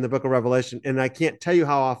occur in the book of Revelation. And I can't tell you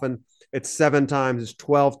how often. It's 7 times, it's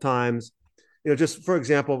 12 times. Just for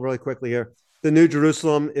example, really quickly here, the New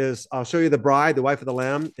Jerusalem is, I'll show you the bride, the wife of the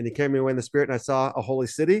Lamb, and he carried me away in the spirit, and I saw a holy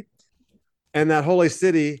city. And that holy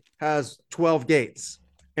city has 12 gates.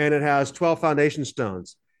 And it has 12 foundation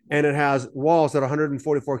stones, and it has walls that are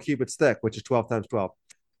 144 cubits thick, which is 12 times 12.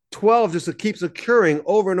 12 just keeps occurring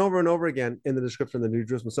over and over and over again in the description of the New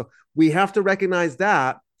Jerusalem. So we have to recognize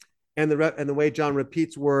that, and the way John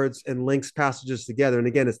repeats words and links passages together. And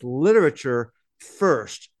again, it's literature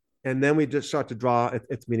first, and then we just start to draw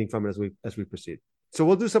its meaning from it as we proceed. So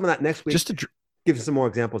we'll do some of that next week. Just to give you some more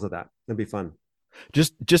examples of that. It'll be fun.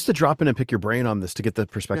 Just to drop in and pick your brain on this to get the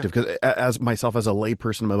perspective, because as a lay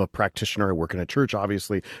person, I'm a practitioner. I work in a church,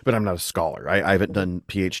 obviously, but I'm not a scholar. I haven't done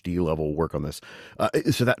PhD level work on this.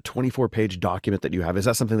 So that 24-page document that you have, is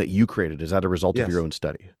that something that you created? Is that a result of your own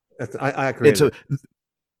study? I created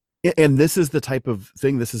it. And this is the type of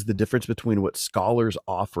thing, this is the difference between what scholars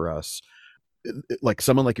offer us. Like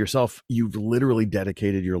someone like yourself, you've literally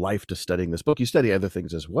dedicated your life to studying this book. You study other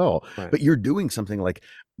things as well, but you're doing something like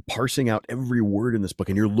parsing out every word in this book,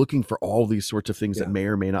 and you're looking for all these sorts of things that may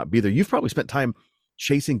or may not be there. You've probably spent time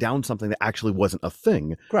chasing down something that actually wasn't a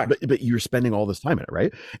thing. Correct. But you're spending all this time in it,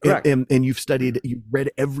 right? Correct. And you've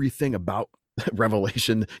read everything about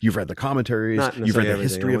Revelation. You've read the commentaries. You've read the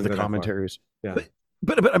history of the commentaries. Yeah.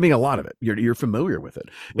 But I mean, a lot of it, you're familiar with it.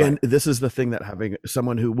 Right. And this is the thing, that having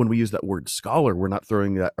someone who, when we use that word scholar, we're not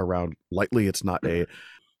throwing that around lightly. It's not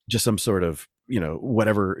just some sort of,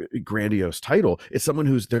 whatever grandiose title. It's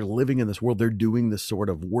someone they're living in this world. They're doing this sort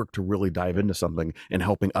of work to really dive into something and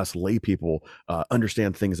helping us lay people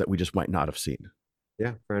understand things that we just might not have seen.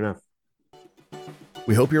 Yeah, fair enough.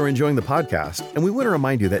 We hope you're enjoying the podcast, and we want to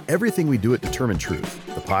remind you that everything we do at Determined Truth,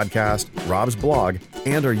 the podcast, Rob's blog,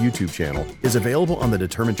 and our YouTube channel, is available on the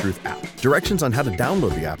Determined Truth app. Directions on how to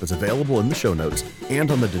download the app is available in the show notes and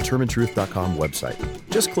on the determinedtruth.com website.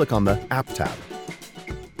 Just click on the app tab.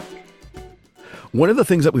 One of the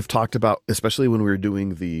things that we've talked about, especially when we were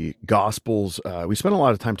doing the Gospels, we spent a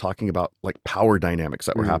lot of time talking about like power dynamics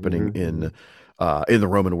that were happening in the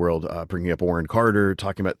Roman world, bringing up Warren Carter,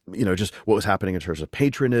 talking about, just what was happening in terms of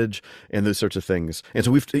patronage and those sorts of things. And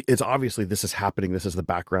so it's obviously this is happening. This is the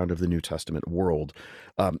background of the New Testament world.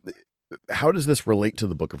 How does this relate to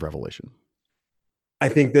the book of Revelation? I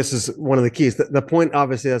think this is one of the keys. The point,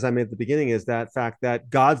 obviously, as I made at the beginning, is that fact that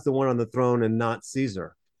God's the one on the throne and not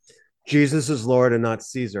Caesar. Jesus is Lord and not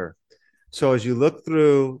Caesar. So as you look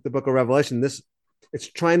through the book of Revelation, it's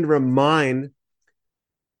trying to remind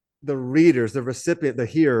the readers, the recipient, the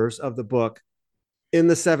hearers of the book in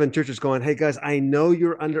the seven churches going, hey guys, I know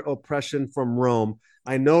you're under oppression from Rome.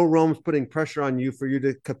 I know Rome's putting pressure on you for you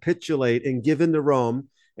to capitulate and give in to Rome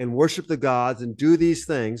and worship the gods and do these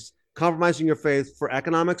things, compromising your faith for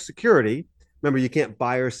economic security. Remember, you can't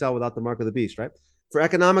buy or sell without the mark of the beast, right? For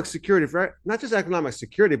economic security, for not just economic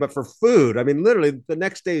security, but for food. I mean, literally the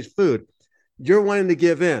next day's food. You're wanting to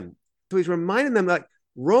give in. So he's reminding them that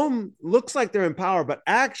Rome looks like they're in power, but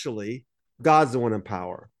actually God's the one in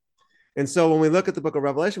power. And so when we look at the book of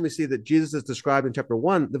Revelation, we see that Jesus is described in chapter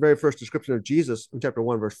 1, the very first description of Jesus in chapter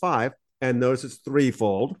 1, verse 5. And notice it's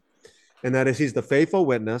threefold. And that is, he's the faithful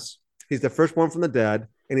witness, he's the firstborn from the dead,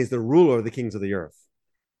 and he's the ruler of the kings of the earth.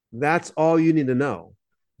 That's all you need to know.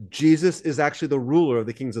 Jesus is actually the ruler of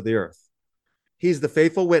the kings of the earth. He's the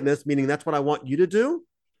faithful witness, meaning that's what I want you to do.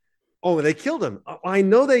 Oh, they killed him. I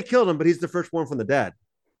know they killed him, but he's the firstborn from the dead.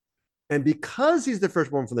 And because he's the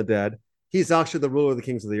firstborn from the dead, he's actually the ruler of the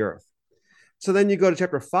kings of the earth. So then you go to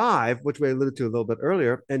chapter 5, which we alluded to a little bit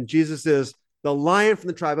earlier, and Jesus is the Lion from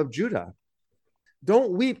the tribe of Judah.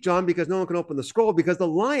 Don't weep, John, because no one can open the scroll, because the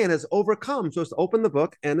Lion has overcome. So it's to open the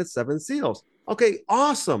book and its 7 seals. Okay,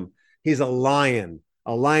 awesome. He's a lion.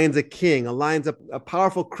 A lion's a king. A lion's a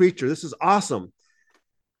powerful creature. This is awesome.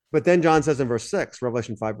 But then John says in verse 6,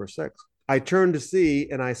 Revelation 5, verse 6, I turned to see,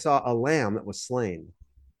 and I saw a lamb that was slain,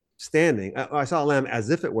 standing. I saw a lamb as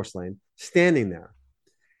if it were slain, standing there.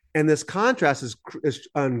 And this contrast is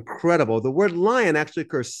incredible. The word lion actually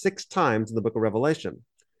occurs 6 times in the book of Revelation,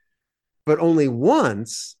 but only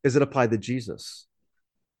once is it applied to Jesus.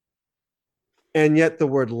 And yet the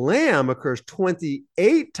word lamb occurs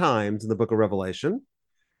 28 times in the book of Revelation,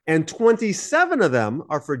 and 27 of them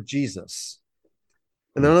are for Jesus.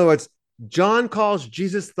 In other words, John calls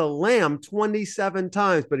Jesus the lamb 27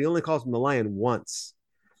 times, but he only calls him the lion once.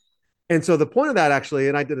 And so the point of that, actually,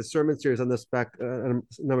 and I did a sermon series on this back a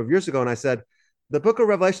number of years ago, and I said, the book of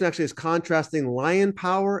Revelation actually is contrasting lion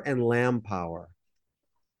power and lamb power.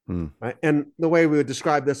 Right? And the way we would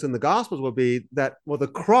describe this in the Gospels would be that, well, the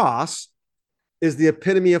cross is the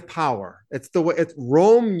epitome of power. It's the way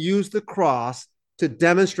Rome used the cross to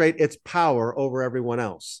demonstrate its power over everyone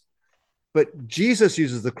else. But Jesus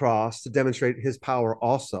uses the cross to demonstrate his power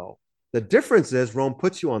also. The difference is Rome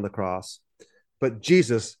puts you on the cross, but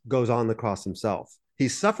Jesus goes on the cross himself. He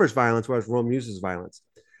suffers violence, whereas Rome uses violence.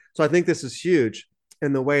 So I think this is huge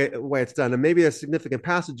in the way it's done. And maybe a significant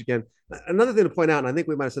passage again. Another thing to point out, and I think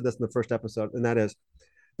we might have said this in the first episode, and that is,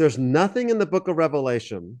 there's nothing in the book of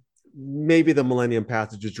Revelation, maybe the millennium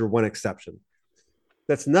passages are one exception.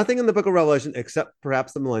 That's nothing in the book of Revelation, except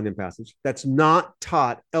perhaps the millennium passage, that's not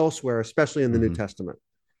taught elsewhere, especially in the New Testament.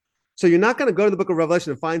 So you're not going to go to the book of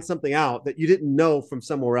Revelation and find something out that you didn't know from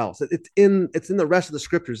somewhere else. It's in the rest of the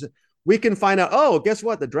scriptures. We can find out, oh, guess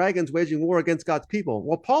what? The dragon's waging war against God's people.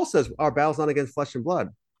 Well, Paul says our battle's not against flesh and blood,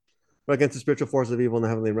 but against the spiritual forces of evil in the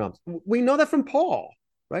heavenly realms. We know that from Paul,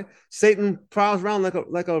 right? Satan prowls around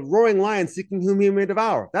like a roaring lion seeking whom he may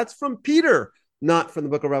devour. That's from Peter, not from the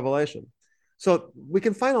book of Revelation. So we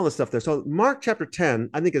can find all this stuff there. So Mark chapter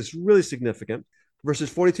 10, I think, is really significant. Verses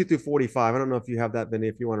 42 through 45. I don't know if you have that, Vinny,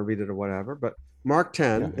 if you want to read it or whatever, but Mark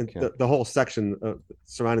 10, and the whole section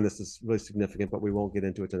surrounding this is really significant, but we won't get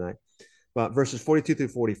into it tonight. But verses 42 through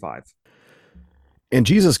 45. And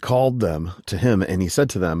Jesus called them to him, and he said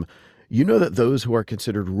to them, "You know that those who are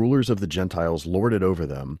considered rulers of the Gentiles lord it over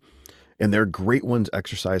them, and their great ones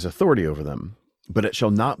exercise authority over them. But it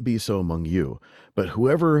shall not be so among you. But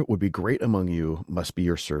whoever would be great among you must be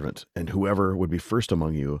your servant, and whoever would be first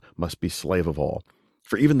among you must be slave of all.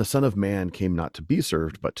 For even the Son of Man came not to be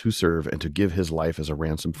served, but to serve and to give his life as a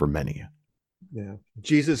ransom for many." Yeah.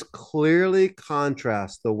 Jesus clearly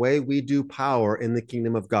contrasts the way we do power in the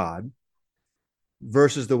kingdom of God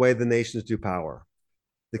versus the way the nations do power.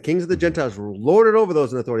 The kings of the Gentiles were lorded over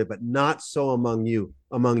those in authority, but not so among you.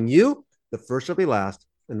 Among you, the first shall be last,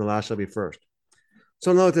 and the last shall be first.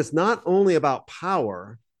 So notice it's not only about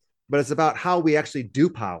power, but it's about how we actually do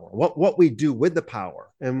power, what we do with the power.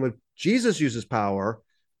 And when Jesus uses power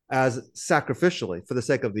as sacrificially for the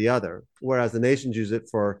sake of the other, whereas the nations use it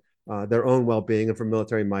for their own well-being and for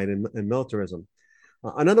military might and militarism.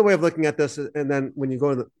 Another way of looking at this, and then when you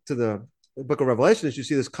go to the book of Revelation, is you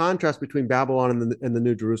see this contrast between Babylon and the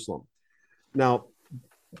New Jerusalem. Now,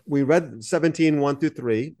 we read 17, 1 through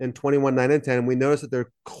 3, and 21, 9 and 10, and we notice that they're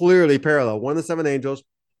clearly parallel. One of the seven angels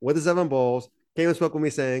with the seven bowls came and spoke with me,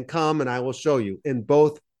 saying, "Come, and I will show you," in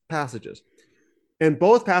both passages. And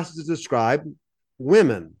both passages describe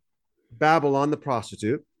women, Babylon, the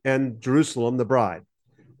prostitute, and Jerusalem, the bride.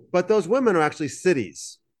 But those women are actually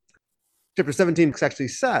cities. Chapter 17 actually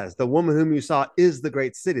says, "The woman whom you saw is the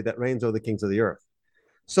great city that reigns over the kings of the earth."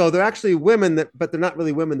 So they're actually women, but they're not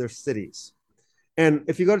really women, they're cities. And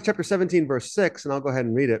if you go to chapter 17, verse 6, and I'll go ahead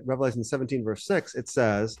and read it, Revelation 17, verse 6, it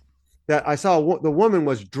says that I saw the woman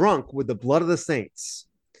was drunk with the blood of the saints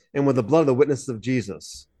and with the blood of the witnesses of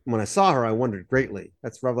Jesus. And when I saw her, I wondered greatly.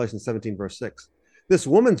 That's Revelation 17, verse 6. This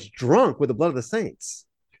woman's drunk with the blood of the saints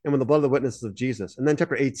and with the blood of the witnesses of Jesus. And then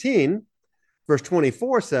chapter 18, verse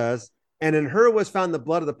 24 says, "And in her was found the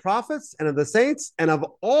blood of the prophets and of the saints and of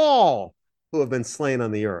all who have been slain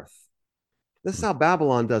on the earth." This is how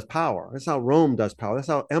Babylon does power. This is how Rome does power. This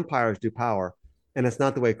is how empires do power. And it's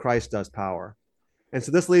not the way Christ does power. And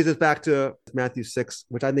so this leads us back to Matthew 6,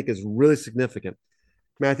 which I think is really significant.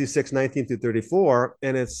 Matthew 6, 19 through 34.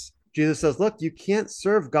 And Jesus says, look, you can't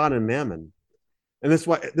serve God and mammon. And that's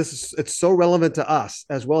why it's so relevant to us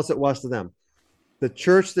as well as it was to them. The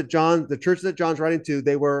church that John's writing to,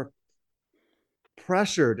 they were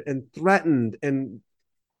pressured and threatened and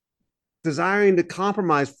desiring to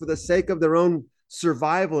compromise for the sake of their own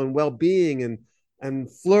survival and well-being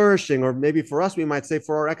and flourishing, or maybe for us, we might say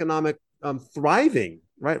for our economic thriving,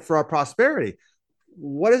 right? For our prosperity.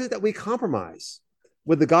 What is it that we compromise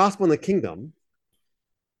with the gospel and the kingdom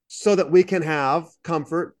so that we can have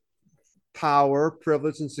comfort, power,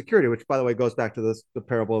 privilege, and security, which, by the way, goes back to the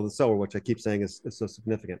parable of the sower, which I keep saying is so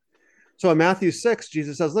significant. So in Matthew 6,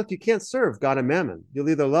 Jesus says, look, you can't serve God and mammon. You'll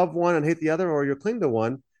either love one and hate the other, or you'll cling to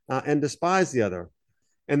one and despise the other.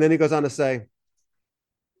 And then he goes on to say,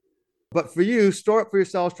 but for you, store up for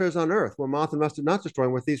yourselves treasures on earth, where moth and rust do not destroy,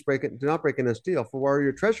 and where thieves do not break in and steal. For where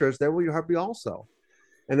your treasure is, there will your heart be also.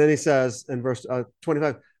 And then he says in verse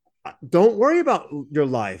 25, don't worry about your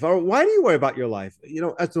life. Or why do you worry about your life?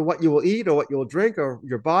 As to what you will eat or what you will drink, or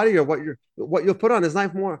your body, or what you'll put on. Is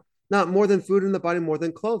life not more than food, in the body more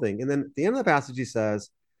than clothing? And then at the end of the passage, he says,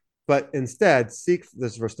 but instead, this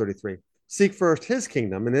is verse 33, seek first his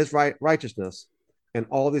kingdom and his righteousness, and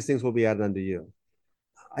all these things will be added unto you.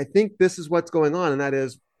 I think this is what's going on, and that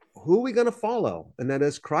is, who are we going to follow? And that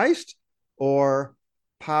is Christ, or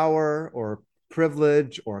power, or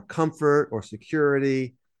privilege, or comfort, or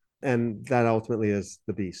security, and that ultimately is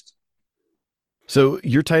the beast. So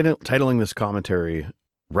you're titling this commentary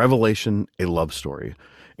Revelation, a Love Story.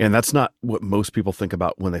 And that's not what most people think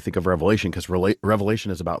about when they think of Revelation, because Revelation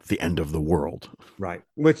is about the end of the world. Right.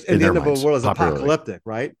 Which in the end of the world is apocalyptic,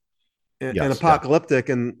 right? And apocalyptic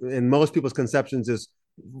in most people's conceptions is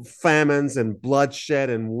famines and bloodshed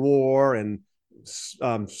and war and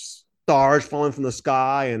stars falling from the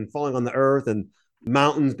sky and falling on the earth and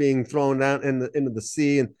mountains being thrown down into the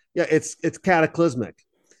sea. And yeah, it's cataclysmic.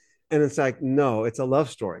 And it's like, no, it's a love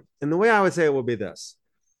story. And the way I would say it would be this.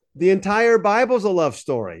 The entire Bible's a love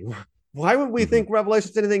story. Why would we think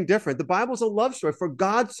Revelation's anything different? The Bible's a love story. For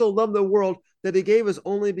God so loved the world that he gave his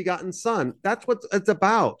only begotten son. That's what it's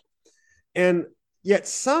about. And yet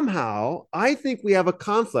somehow I think we have a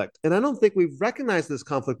conflict, and I don't think we've recognized this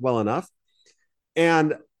conflict well enough.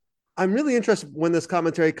 And I'm really interested when this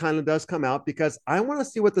commentary kind of does come out, because I want to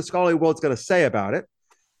see what the scholarly world's going to say about it,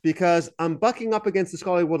 because I'm bucking up against the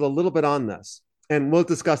scholarly world a little bit on this. And we'll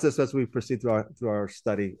discuss this as we proceed through our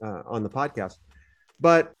study on the podcast.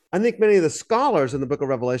 But I think many of the scholars in the book of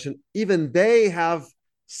Revelation, even they have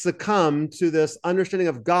succumbed to this understanding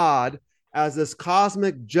of God as this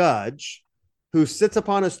cosmic judge who sits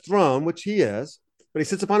upon his throne, which he is, but he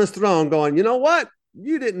sits upon his throne going, you know what?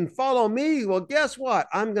 You didn't follow me. Well, guess what?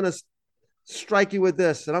 I'm going to strike you with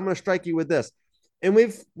this, and I'm going to strike you with this. And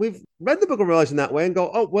we've read the book of Revelation that way and go,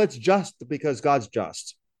 oh, well, it's just because God's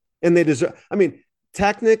just. And they deserve, I mean,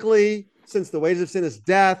 technically, since the wages of sin is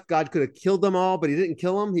death, God could have killed them all, but he didn't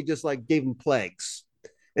kill them. He just like gave them plagues,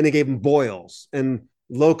 and he gave them boils and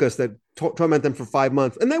locusts that torment them for 5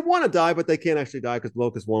 months. And they want to die, but they can't actually die because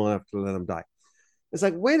locusts won't have to let them die. It's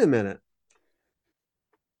like, wait a minute.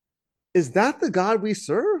 Is that the God we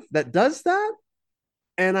serve that does that?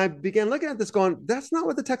 And I began looking at this going, that's not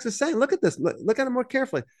what the text is saying. Look at this. Look at it more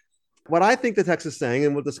carefully. What I think the text is saying,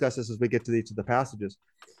 and we'll discuss this as we get to each of the passages,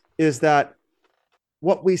 is that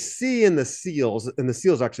what we see in the seals, and the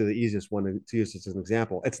seals are actually the easiest one to use as an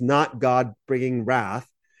example. It's not God bringing wrath.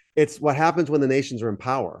 It's what happens when the nations are in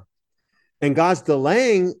power. And God's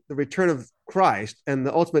delaying the return of Christ and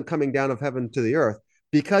the ultimate coming down of heaven to the earth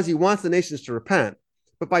because he wants the nations to repent.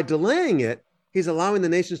 But by delaying it, he's allowing the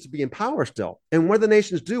nations to be in power still. And what do the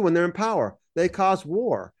nations do when they're in power? They cause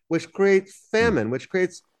war, which creates famine, which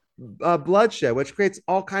creates bloodshed, which creates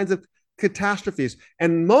all kinds of catastrophes.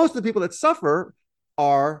 And most of the people that suffer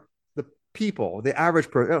are the people, the average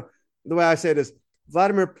person. The way I say it is,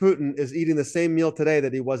 Vladimir Putin is eating the same meal today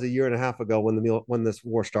that he was a year and a half ago when this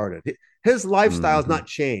war started. His lifestyle has not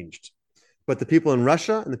changed, but the people in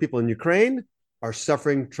Russia and the people in Ukraine are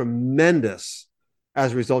suffering tremendous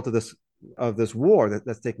as a result of this war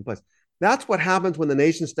that's taking place. That's what happens when the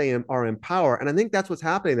nations are in power, and I think that's what's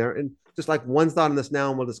happening there. And just like one thought on this now,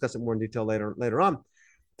 and we'll discuss it more in detail later on.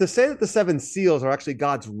 To say that the 7 seals are actually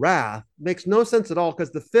God's wrath makes no sense at all,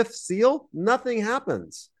 because the 5th seal, nothing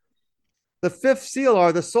happens. The 5th seal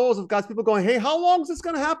are the souls of God's people going, hey, how long is this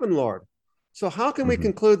going to happen, Lord? So how can we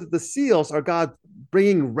conclude that the seals are God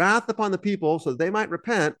bringing wrath upon the people so that they might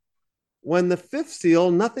repent, when the 5th seal,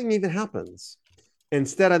 nothing even happens?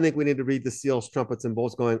 Instead, I think we need to read the seals, trumpets, and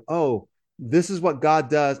bowls going, oh, this is what God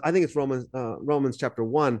does. I think it's Romans chapter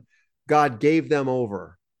 1. God gave them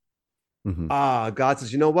over. God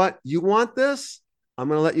says, you know what? You want this? I'm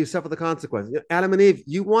going to let you suffer the consequence. Adam and Eve,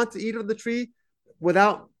 you want to eat of the tree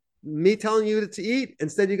without me telling you to eat?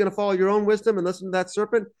 Instead, you're going to follow your own wisdom and listen to that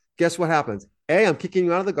serpent. Guess what happens? I'm kicking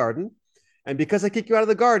you out of the garden. And because I kick you out of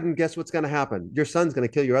the garden, guess what's going to happen? Your son's going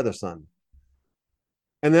to kill your other son.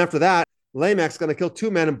 And then after that, Lamech's going to kill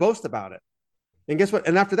 2 men and boast about it. And guess what?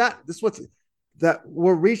 And after that,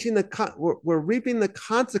 we're reaping the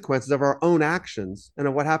consequences of our own actions and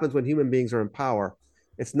of what happens when human beings are in power.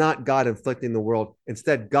 It's not God inflicting the world.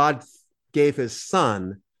 Instead, God gave his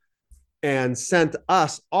son and sent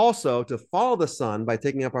us also to follow the son by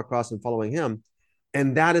taking up our cross and following him.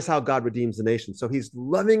 And that is how God redeems the nation. So he's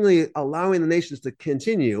lovingly allowing the nations to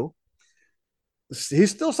continue.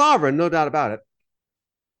 He's still sovereign, no doubt about it.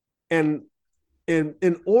 And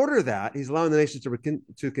in order that he's allowing the nations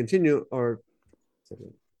to continue, or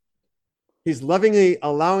he's lovingly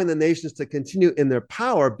allowing the nations to continue in their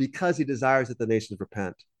power, because he desires that the nations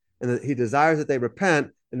repent, and that he desires that they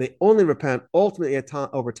repent, and they only repent ultimately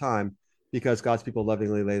over time, because God's people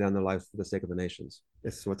lovingly lay down their lives for the sake of the nations.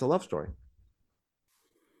 It's a love story.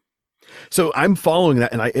 So I'm following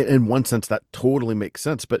that, and in one sense, that totally makes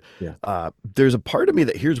sense. But there's a part of me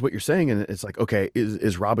that hears what you're saying, and it's like, okay,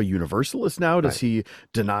 is Rob a universalist now? Does he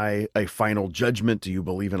deny a final judgment? Do you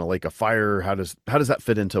believe in a lake of fire? How does that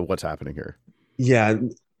fit into what's happening here? Yeah,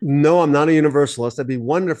 no, I'm not a universalist. It'd be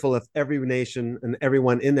wonderful if every nation and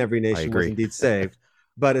everyone in every nation was indeed saved,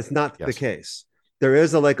 but it's not the case. There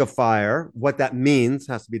is a lake of fire. What that means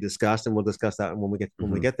has to be discussed, and we'll discuss that when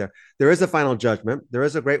we get there. There is a final judgment. There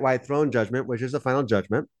is a great white throne judgment, which is a final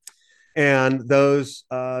judgment. And those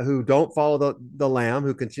who don't follow the Lamb,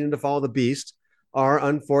 who continue to follow the beast, are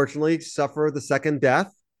unfortunately suffer the second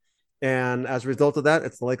death. And as a result of that,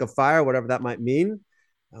 it's the lake of fire, whatever that might mean.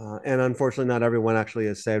 And unfortunately, not everyone actually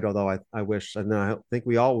is saved, although I wish, and I think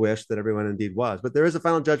we all wish that everyone indeed was. But there is a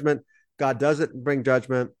final judgment. God doesn't bring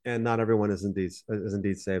judgment, and not everyone is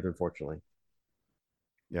indeed saved, unfortunately.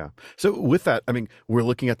 Yeah. So with that, I mean, we're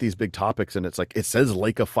looking at these big topics, and it's like, it says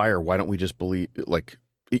lake of fire. Why don't we just believe, like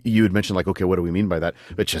you had mentioned, like, okay, what do we mean by that?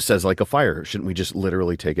 It just says lake of fire. Shouldn't we just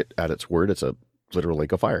literally take it at its word? It's a literal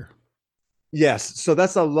lake of fire. Yes. So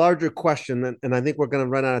that's a larger question. And I think we're going to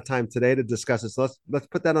run out of time today to discuss it. So let's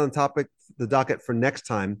put that on the docket for next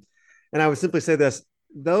time. And I would simply say this: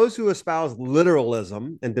 those who espouse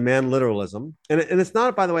literalism and demand literalism, and it's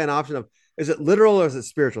not, by the way, an option of, is it literal or is it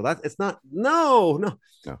spiritual? It's not. No.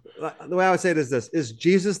 The way I would say it is this: is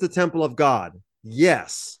Jesus the temple of God?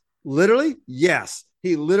 Yes. Literally? Yes.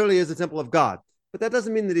 He literally is the temple of God. But that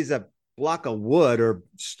doesn't mean that he's a block of wood or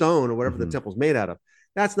stone or whatever the temple's made out of.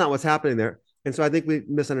 That's not what's happening there. And so I think we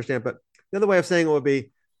misunderstand. But the other way of saying it would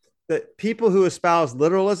be that people who espouse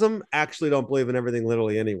literalism actually don't believe in everything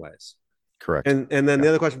literally anyways. Correct. And then the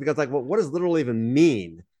other question becomes like, well, what does literal even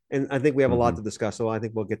mean? And I think we have a lot to discuss. So I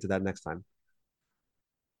think we'll get to that next time.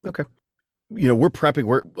 Okay. We're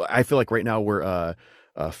prepping. I feel like right now we're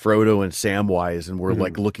Frodo and Samwise, and we're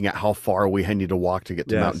like looking at how far we need to walk to get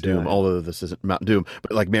to Mount Doom. Although this isn't Mount Doom,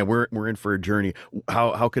 but like, man, we're in for a journey.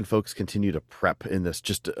 How can folks continue to prep in this?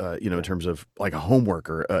 Just in terms of like a homework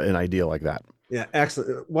or an idea like that. Yeah,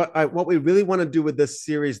 excellent. What we really want to do with this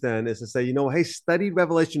series then is to say, hey, study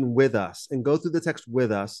Revelation with us and go through the text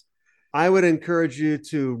with us. I would encourage you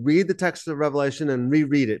to read the text of Revelation and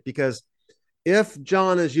reread it, because if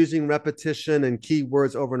John is using repetition and key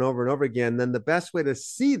words over and over and over again, then the best way to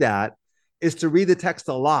see that is to read the text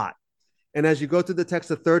a lot. And as you go through the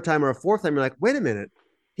text a third time or a fourth time, you're like, wait a minute,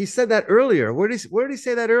 he said that earlier. Where did he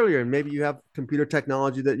say that earlier? And maybe you have computer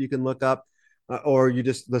technology that you can look up, or you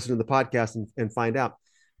just listen to the podcast and find out.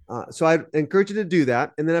 So I encourage you to do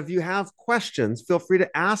that. And then if you have questions, feel free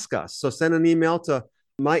to ask us. So send an email to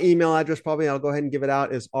my email address, probably I'll go ahead and give it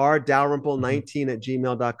out, is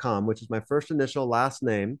rdalrymple19@gmail.com, which is my first initial last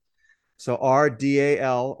name. So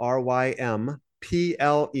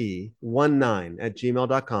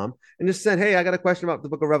rdalrymple19@gmail.com. And just send, hey, I got a question about the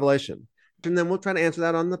book of Revelation. And then we'll try to answer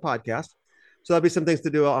that on the podcast. So there'll be some things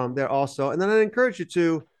to do there also. And then I encourage you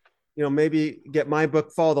to, maybe get my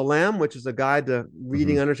book, Follow the Lamb, which is a guide to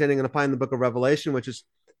reading, understanding, and applying the book of Revelation, which is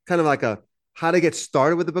kind of like how to get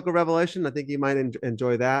started with the book of Revelation. I think you might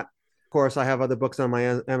enjoy that. Of course, I have other books on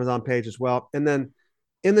my Amazon page as well. And then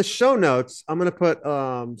in the show notes, I'm going to put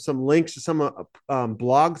some links to some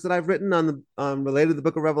blogs that I've written on related to the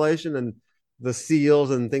book of Revelation and the seals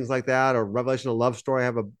and things like that, or Revelation, a love story. I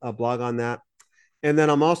have a blog on that. And then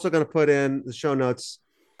I'm also going to put in the show notes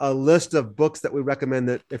a list of books that we recommend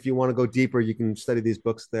that if you want to go deeper, you can study these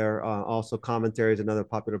books there. Also commentaries and other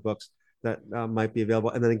popular books that might be available.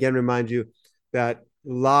 And then again, remind you that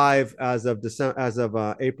live as of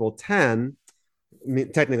April 10,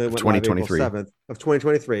 technically went 2023. Live April 7th of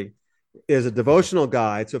 2023, is a devotional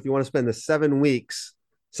guide. So if you want to spend the 7 weeks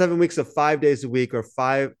of 5 days a week, or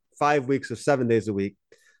five weeks of 7 days a week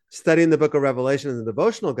studying the book of Revelation as a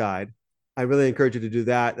devotional guide, I really encourage you to do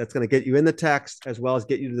that. That's going to get you in the text, as well as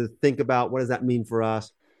get you to think about what does that mean for us.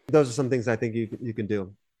 Those are some things I think you can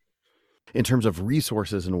do. In terms of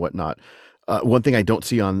resources and whatnot, one thing I don't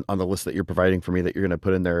see on the list that you're providing for me that you're going to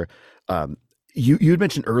put in there, you had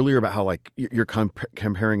mentioned earlier about how like you're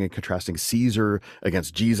comparing and contrasting Caesar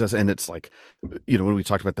against Jesus, and it's like, when we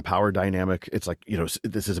talked about the power dynamic, it's like,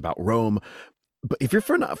 this is about Rome. But if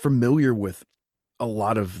you're not familiar with a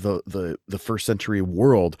lot of the first century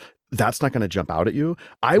world, that's not going to jump out at you.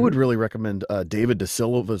 I would really recommend David De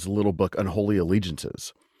Silva's little book, Unholy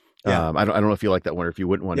Allegiances. Yeah. I don't know if you like that one or if you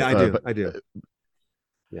wouldn't want to. I do.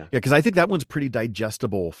 Yeah, because I think that one's pretty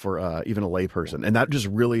digestible for even a layperson, and that just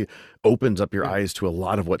really opens up your eyes to a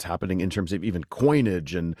lot of what's happening in terms of even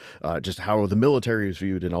coinage and just how the military is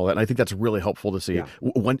viewed and all that. And I think that's really helpful to see. Yeah.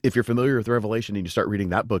 If you're familiar with Revelation and you start reading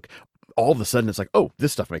that book, all of a sudden it's like, oh,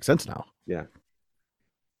 this stuff makes sense now. Yeah.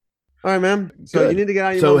 All right, man. So you need to get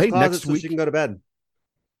out of your closet next week, so you can go to bed.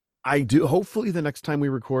 I do. Hopefully, the next time we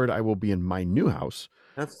record, I will be in my new house.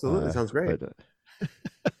 Absolutely, sounds great.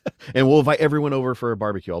 And we'll invite everyone over for a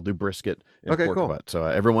barbecue. I'll do brisket and pork butt. So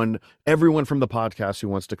everyone from the podcast who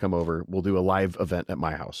wants to come over, we'll do a live event at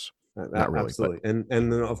my house. Not really, absolutely. And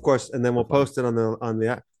then of course, and then we'll post it on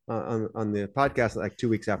the podcast like 2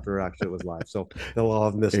 weeks after actually it was live. So they'll all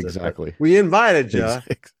have missed it. Exactly. We invited you.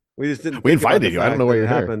 We just didn't. We invited you. I don't know where you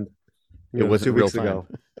happened. It was 2 weeks ago.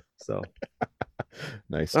 So.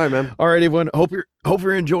 Nice. All right, man. All right, everyone. Hope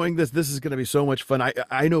you're enjoying this. This is going to be so much fun.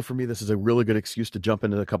 I know for me, this is a really good excuse to jump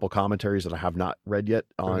into a couple commentaries that I have not read yet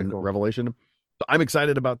on Revelation. So I'm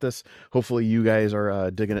excited about this. Hopefully you guys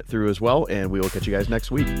are digging it through as well, and we will catch you guys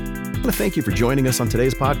next week. I want to thank you for joining us on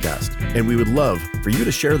today's podcast, and we would love for you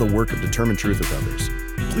to share the work of Determined Truth with others.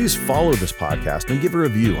 Please follow this podcast and give a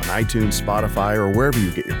review on iTunes, Spotify, or wherever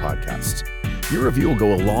you get your podcasts. Your review will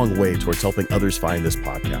go a long way towards helping others find this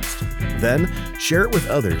podcast. Then share it with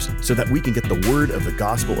others so that we can get the word of the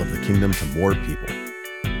gospel of the kingdom to more people.